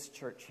much this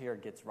church here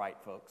gets right,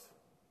 folks.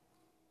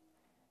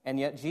 And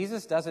yet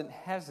Jesus doesn't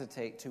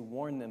hesitate to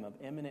warn them of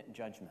imminent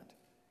judgment.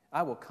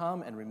 I will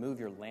come and remove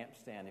your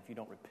lampstand if you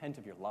don't repent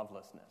of your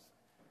lovelessness.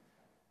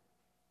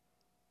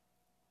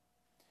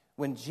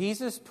 When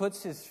Jesus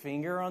puts his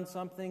finger on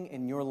something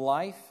in your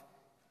life,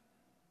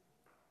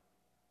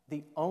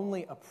 the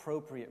only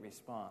appropriate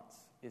response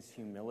is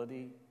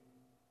humility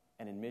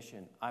and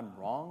admission. I'm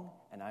wrong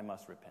and I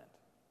must repent.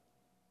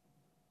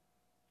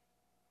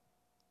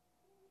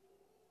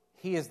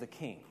 He is the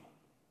king.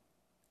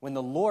 When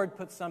the Lord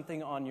puts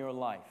something on your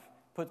life,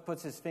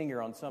 puts his finger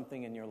on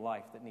something in your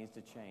life that needs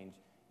to change,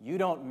 you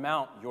don't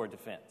mount your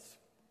defense.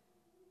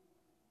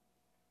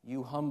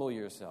 You humble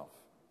yourself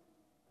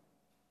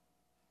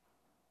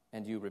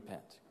and you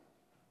repent.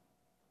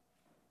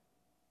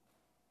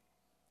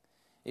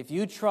 If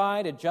you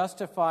try to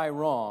justify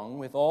wrong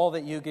with all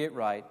that you get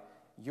right,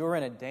 you're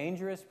in a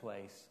dangerous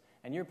place,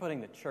 and you're putting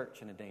the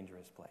church in a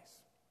dangerous place.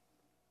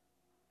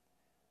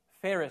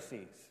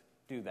 Pharisees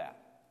do that.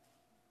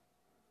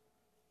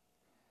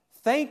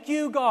 Thank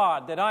you,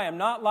 God, that I am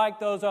not like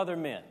those other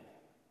men.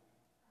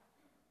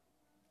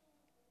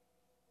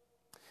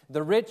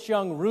 The rich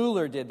young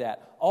ruler did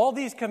that. All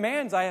these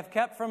commands I have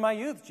kept from my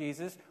youth,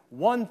 Jesus.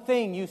 One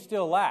thing you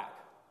still lack.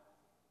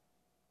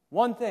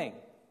 One thing.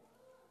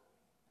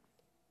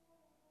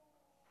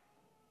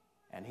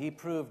 And he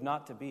proved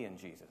not to be in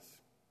Jesus.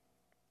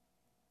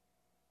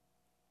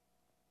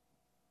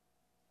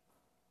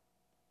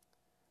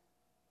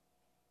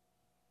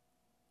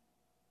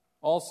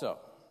 Also,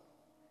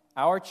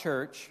 our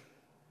church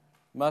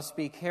must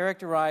be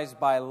characterized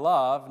by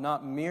love,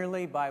 not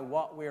merely by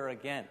what we're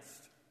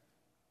against.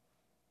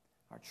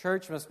 Our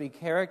church must be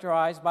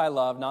characterized by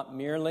love, not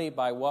merely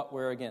by what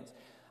we're against.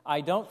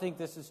 I don't think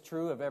this is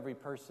true of every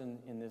person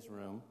in this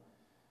room,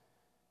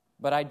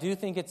 but I do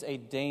think it's a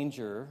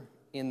danger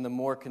in the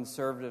more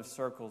conservative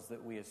circles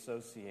that we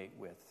associate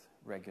with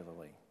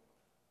regularly.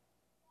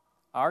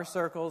 Our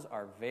circles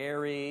are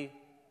very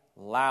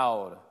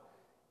loud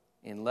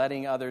in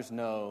letting others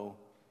know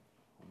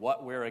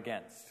what we're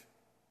against.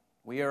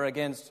 We are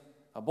against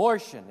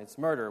abortion, it's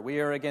murder. We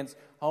are against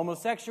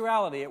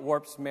homosexuality, it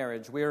warps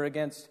marriage. We are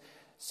against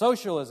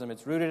socialism,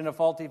 it's rooted in a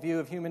faulty view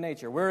of human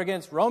nature. We're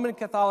against Roman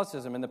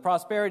Catholicism and the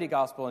prosperity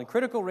gospel and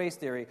critical race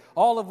theory,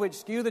 all of which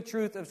skew the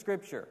truth of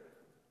Scripture.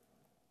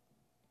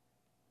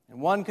 And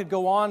one could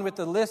go on with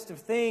the list of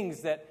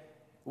things that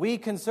we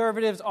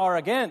conservatives are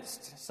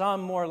against,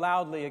 some more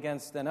loudly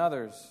against than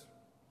others.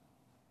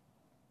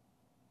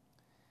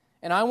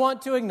 And I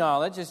want to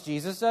acknowledge, as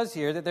Jesus does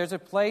here, that there's a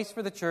place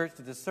for the church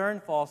to discern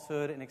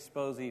falsehood and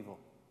expose evil.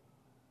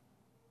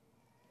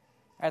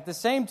 At the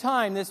same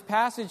time, this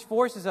passage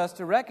forces us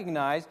to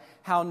recognize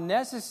how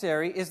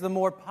necessary is the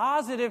more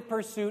positive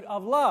pursuit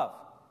of love.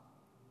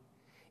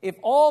 If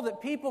all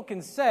that people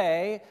can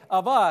say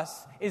of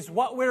us is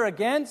what we're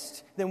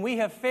against, then we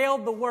have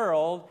failed the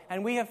world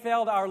and we have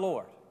failed our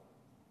Lord.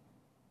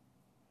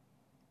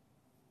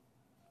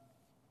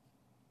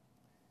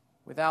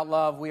 Without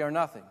love, we are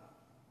nothing.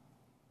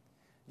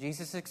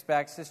 Jesus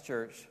expects his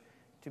church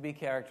to be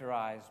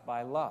characterized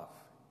by love.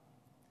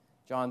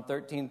 John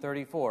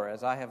 13:34,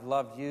 as I have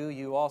loved you,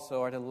 you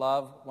also are to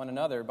love one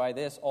another. By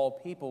this, all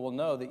people will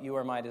know that you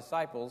are my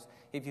disciples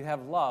if you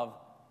have love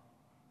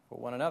for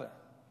one another.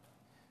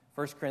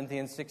 1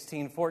 Corinthians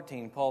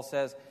 16:14, Paul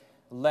says,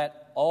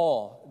 let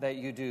all that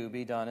you do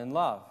be done in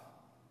love.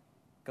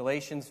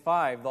 Galatians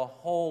 5, the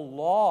whole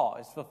law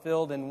is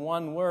fulfilled in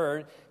one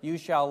word: you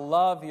shall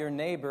love your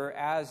neighbor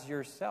as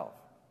yourself.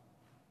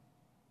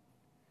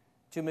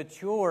 To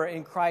mature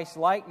in Christ's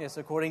likeness,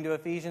 according to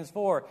Ephesians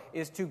 4,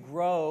 is to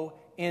grow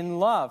in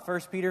love.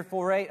 1 Peter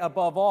 4:8,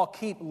 above all,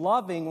 keep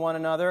loving one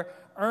another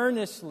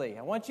earnestly.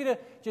 I want you to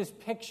just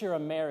picture a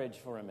marriage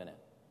for a minute.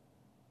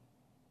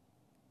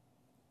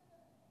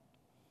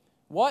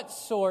 What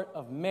sort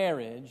of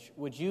marriage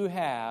would you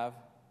have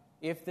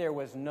if there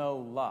was no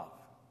love?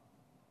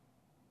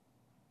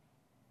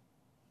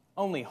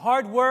 Only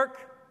hard work,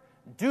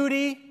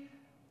 duty.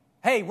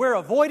 Hey, we're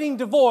avoiding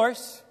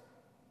divorce.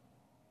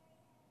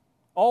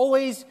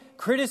 Always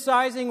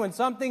criticizing when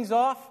something's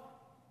off.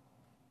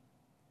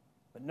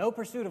 But no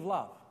pursuit of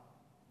love.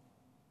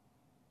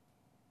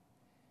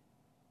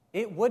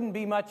 It wouldn't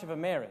be much of a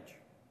marriage.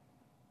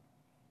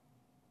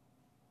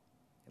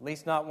 At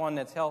least not one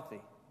that's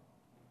healthy.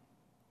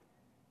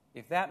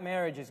 If that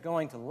marriage is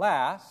going to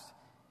last,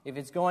 if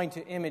it's going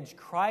to image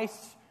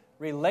Christ's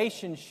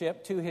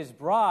relationship to his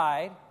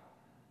bride,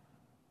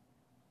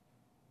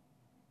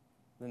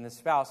 then the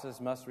spouses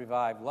must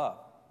revive love.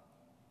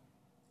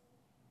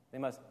 They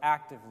must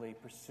actively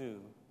pursue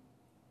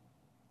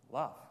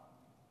love.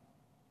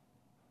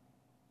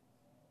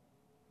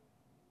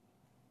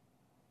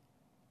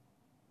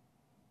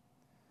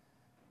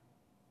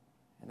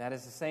 And that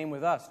is the same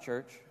with us,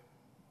 church.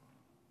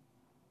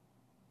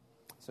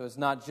 So it's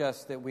not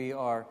just that we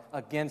are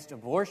against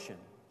abortion.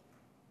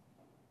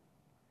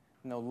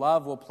 No,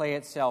 love will play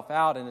itself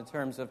out in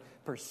terms of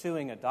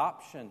pursuing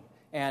adoption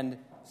and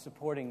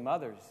supporting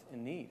mothers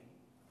in need.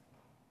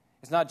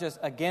 It's not just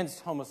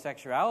against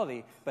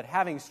homosexuality, but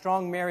having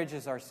strong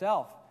marriages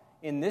ourselves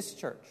in this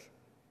church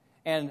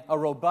and a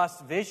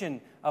robust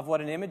vision of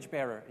what an image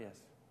bearer is.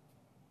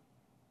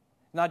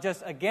 Not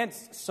just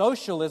against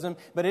socialism,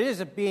 but it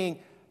is being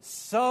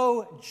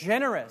so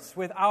generous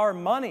with our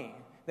money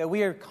that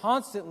we are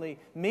constantly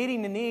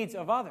meeting the needs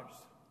of others.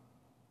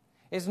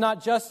 It's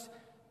not just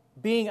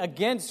being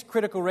against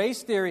critical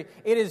race theory,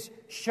 it is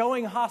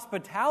showing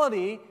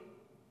hospitality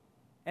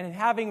and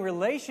having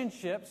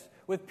relationships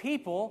with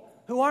people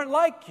who aren't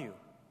like you.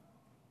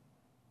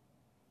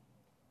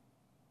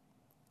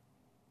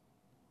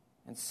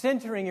 And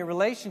centering your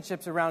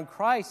relationships around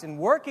Christ and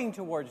working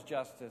towards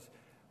justice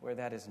where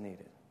that is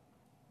needed.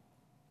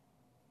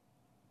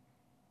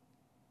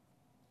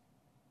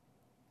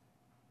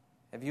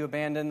 Have you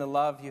abandoned the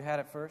love you had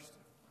at first?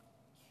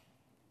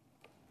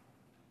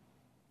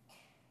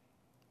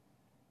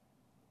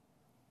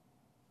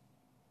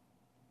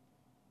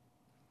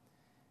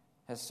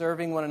 Has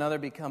serving one another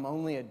become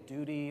only a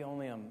duty,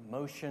 only a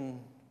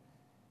motion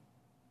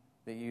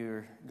that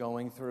you're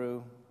going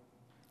through?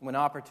 When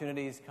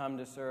opportunities come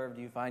to serve,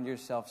 do you find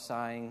yourself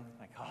sighing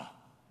like, oh,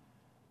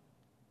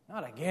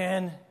 not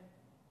again?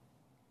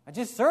 I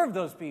just served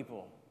those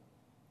people.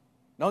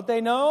 Don't they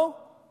know?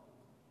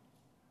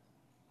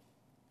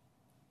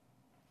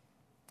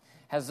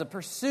 Has the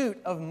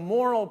pursuit of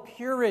moral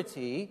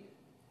purity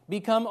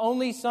become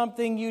only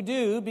something you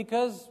do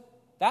because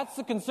that's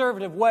the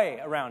conservative way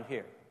around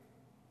here?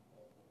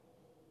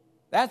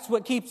 That's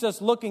what keeps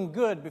us looking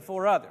good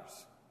before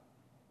others.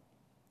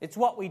 It's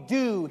what we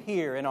do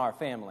here in our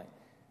family.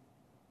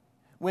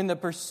 When the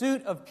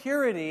pursuit of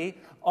purity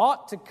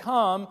ought to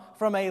come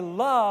from a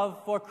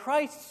love for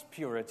Christ's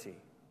purity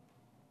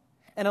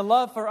and a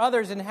love for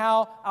others and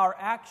how our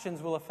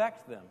actions will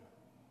affect them.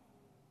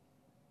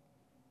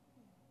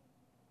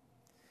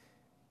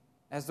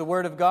 Has the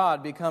Word of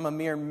God become a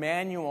mere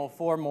manual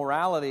for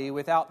morality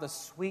without the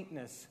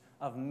sweetness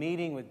of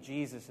meeting with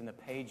Jesus in the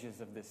pages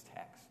of this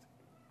text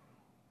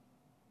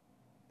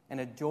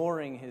and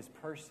adoring His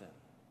person?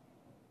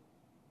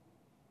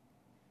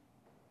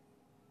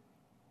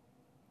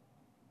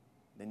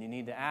 Then you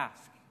need to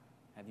ask,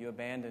 have you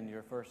abandoned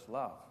your first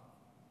love?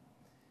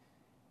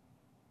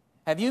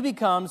 Have you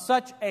become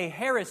such a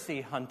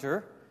heresy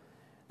hunter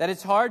that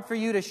it's hard for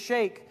you to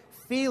shake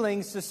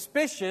feeling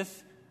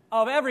suspicious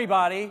of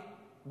everybody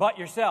but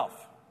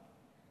yourself?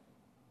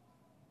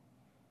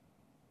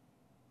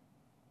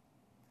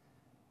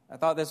 I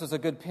thought this was a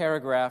good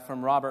paragraph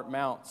from Robert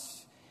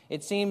Mounce.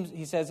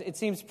 He says, it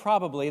seems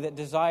probably that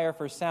desire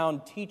for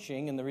sound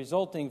teaching and the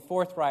resulting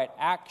forthright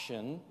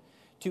action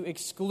to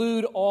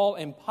exclude all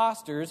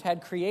impostors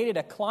had created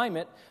a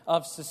climate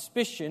of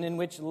suspicion in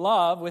which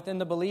love within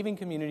the believing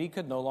community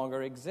could no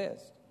longer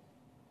exist.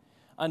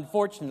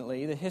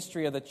 Unfortunately, the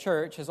history of the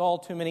church has all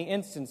too many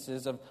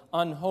instances of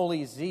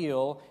unholy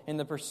zeal in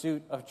the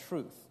pursuit of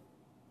truth.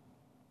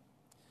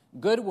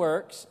 Good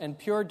works and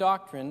pure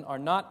doctrine are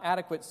not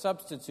adequate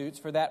substitutes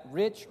for that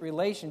rich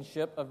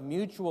relationship of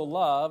mutual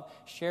love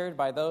shared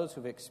by those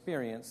who've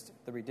experienced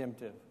the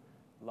redemptive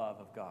love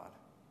of God.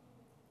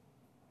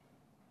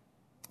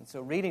 And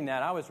so reading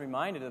that, I was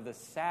reminded of the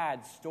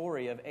sad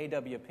story of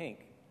A.W. Pink.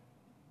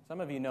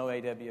 Some of you know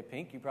A.W.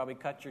 Pink. You probably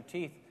cut your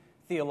teeth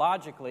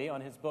theologically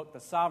on his book,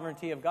 The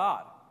Sovereignty of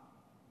God.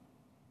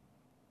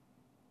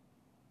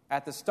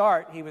 At the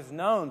start, he was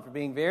known for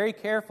being very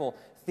careful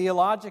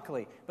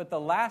theologically. But the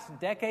last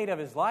decade of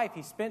his life,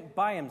 he spent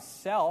by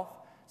himself,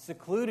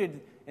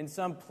 secluded in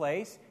some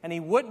place, and he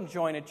wouldn't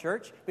join a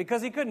church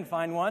because he couldn't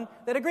find one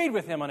that agreed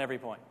with him on every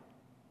point.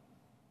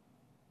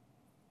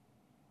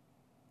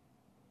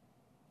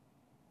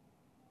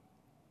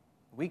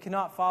 We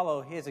cannot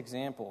follow his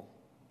example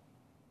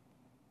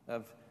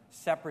of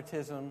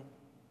separatism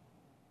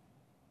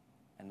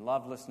and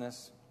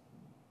lovelessness.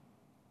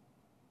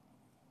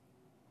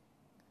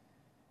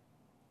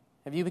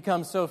 Have you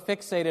become so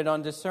fixated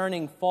on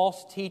discerning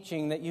false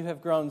teaching that you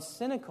have grown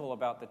cynical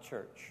about the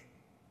church?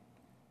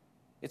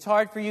 It's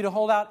hard for you to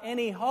hold out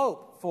any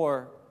hope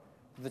for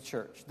the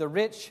church. The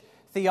rich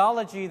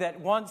theology that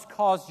once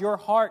caused your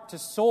heart to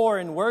soar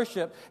in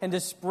worship and to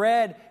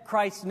spread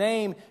Christ's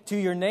name to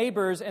your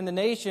neighbors and the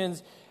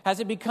nations,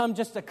 has it become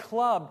just a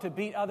club to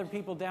beat other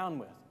people down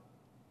with?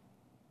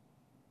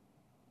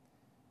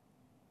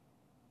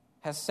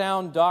 Has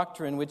sound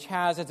doctrine, which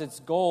has as its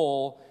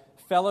goal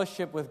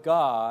fellowship with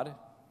God,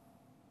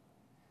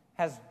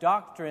 has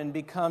doctrine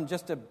become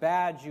just a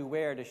badge you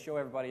wear to show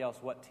everybody else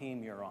what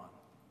team you're on?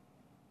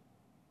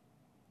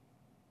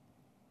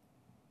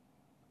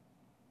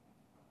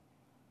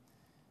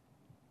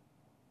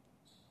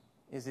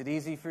 Is it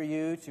easy for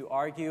you to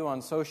argue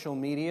on social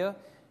media,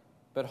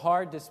 but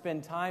hard to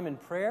spend time in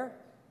prayer?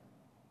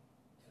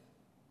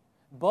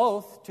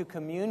 Both to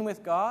commune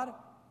with God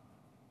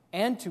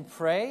and to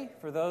pray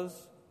for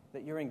those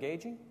that you're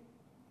engaging?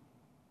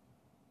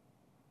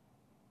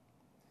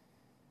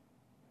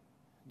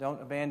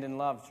 Don't abandon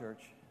love,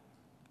 church.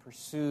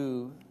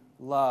 Pursue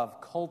love.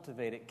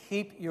 Cultivate it.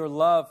 Keep your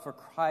love for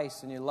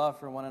Christ and your love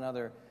for one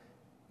another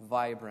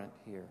vibrant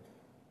here.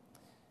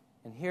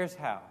 And here's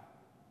how.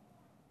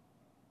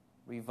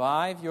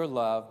 Revive your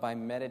love by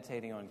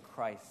meditating on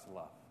Christ's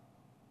love.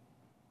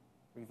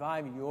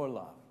 Revive your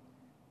love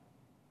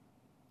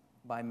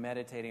by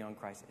meditating on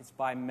Christ. It's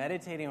by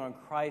meditating on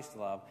Christ's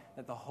love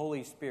that the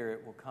Holy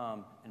Spirit will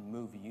come and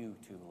move you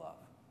to love.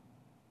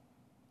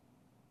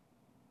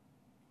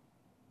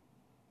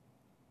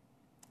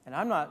 And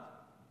I'm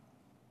not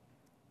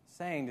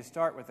saying to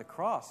start with the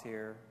cross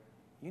here.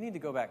 You need to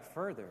go back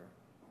further.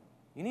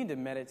 You need to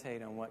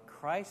meditate on what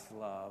Christ's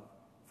love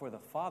for the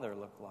Father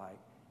looked like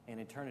in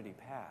eternity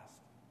past,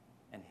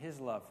 and his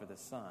love for the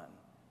Son,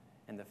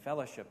 and the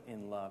fellowship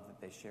in love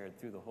that they shared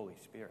through the Holy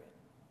Spirit.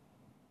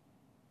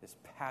 This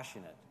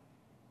passionate,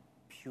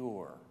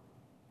 pure,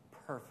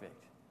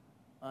 perfect,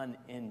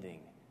 unending,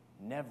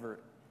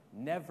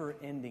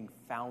 never-ending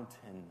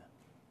fountain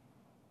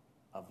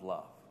of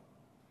love.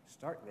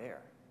 Start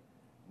there.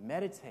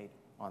 Meditate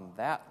on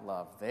that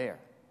love there.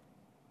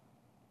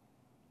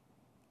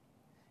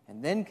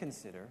 And then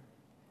consider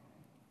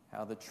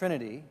how the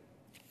Trinity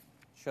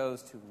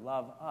chose to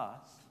love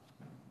us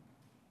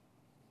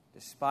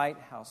despite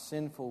how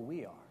sinful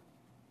we are.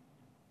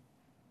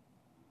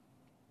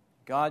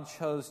 God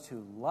chose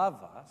to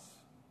love us,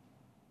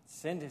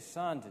 send his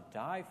Son to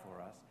die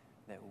for us,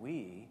 that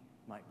we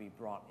might be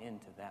brought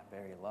into that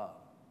very love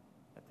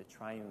that the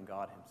triune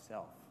God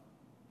himself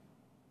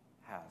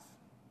has.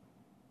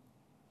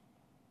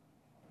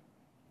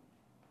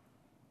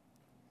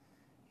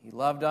 He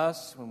loved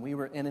us when we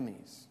were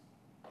enemies,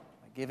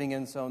 giving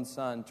his own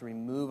Son to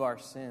remove our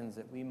sins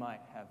that we might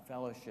have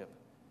fellowship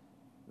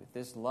with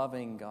this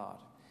loving God.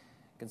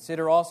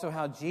 Consider also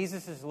how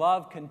Jesus'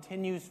 love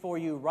continues for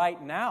you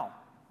right now.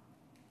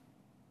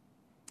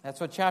 That's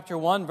what chapter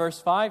 1, verse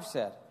 5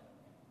 said.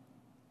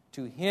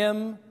 To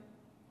him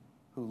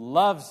who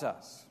loves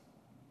us,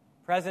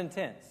 present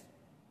tense,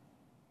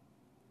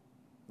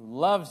 who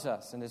loves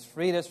us and has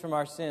freed us from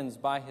our sins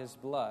by his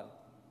blood.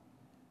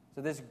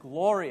 So this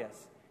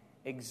glorious,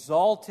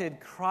 exalted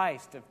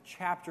Christ of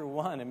chapter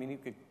 1, I mean, he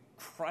could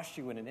crush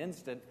you in an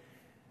instant,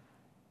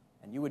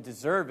 and you would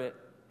deserve it,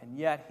 and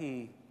yet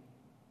he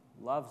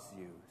loves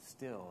you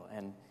still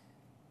and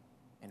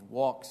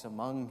walks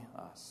among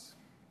us.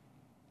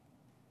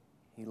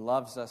 He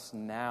loves us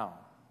now.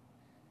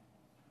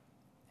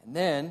 And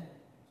then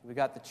we've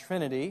got the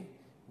Trinity.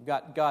 We've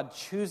got God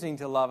choosing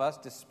to love us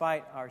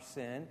despite our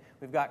sin.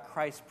 We've got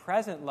Christ's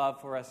present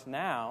love for us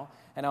now.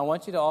 And I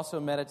want you to also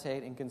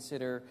meditate and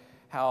consider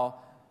how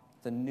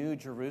the new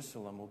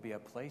Jerusalem will be a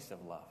place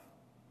of love.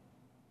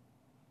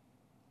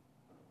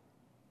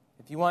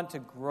 If you want to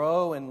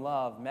grow in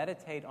love,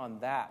 meditate on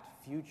that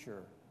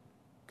future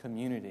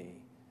community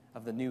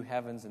of the new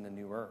heavens and the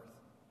new earth.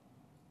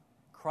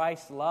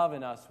 Christ's love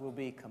in us will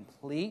be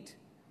complete,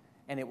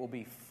 and it will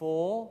be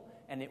full,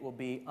 and it will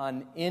be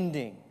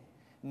unending.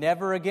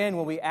 Never again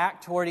will we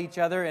act toward each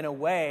other in a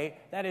way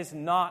that is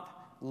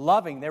not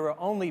loving. There will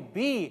only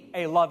be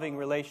a loving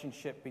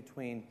relationship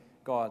between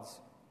God's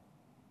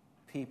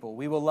people.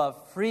 We will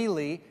love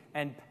freely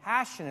and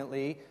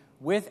passionately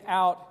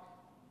without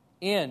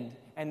end.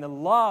 And the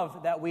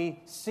love that we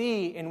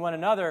see in one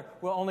another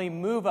will only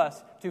move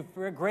us to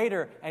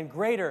greater and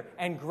greater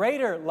and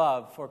greater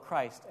love for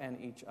Christ and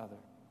each other.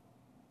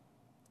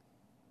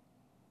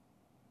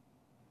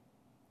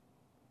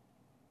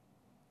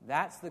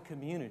 That's the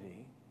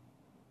community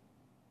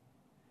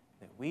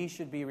that we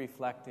should be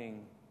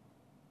reflecting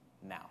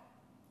now.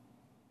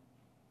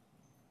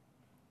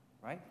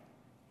 Right?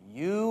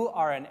 You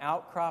are an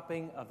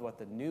outcropping of what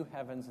the new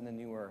heavens and the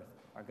new earth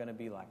are going to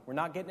be like. We're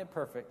not getting it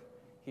perfect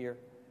here.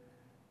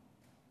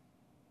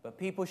 But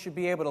people should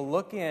be able to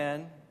look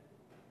in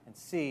and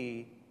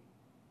see,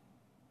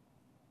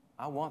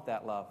 I want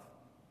that love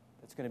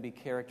that's going to be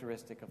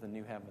characteristic of the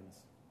new heavens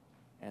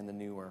and the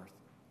new earth.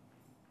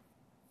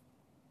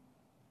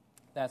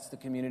 That's the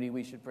community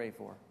we should pray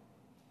for.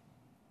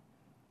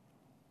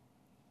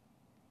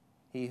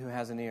 He who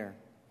has an ear,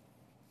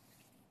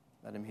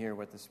 let him hear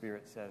what the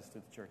Spirit says to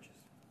the churches.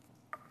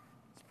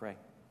 Let's pray.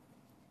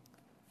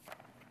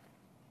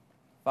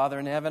 Father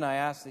in heaven, I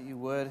ask that you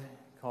would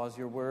cause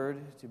your word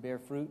to bear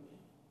fruit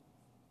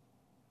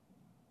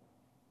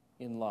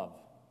in love.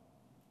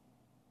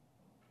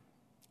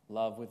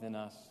 Love within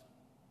us.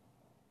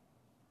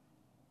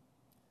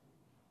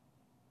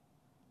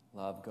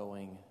 Love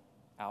going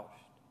out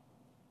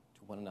to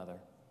one another.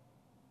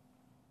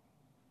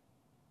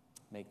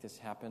 Make this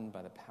happen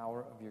by the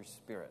power of your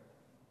Spirit.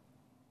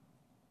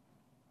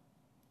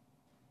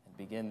 And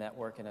begin that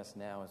work in us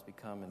now as we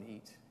come and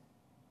eat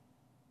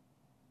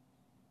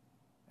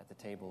at the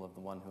table of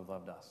the one who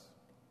loved us.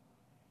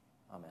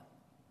 Amen.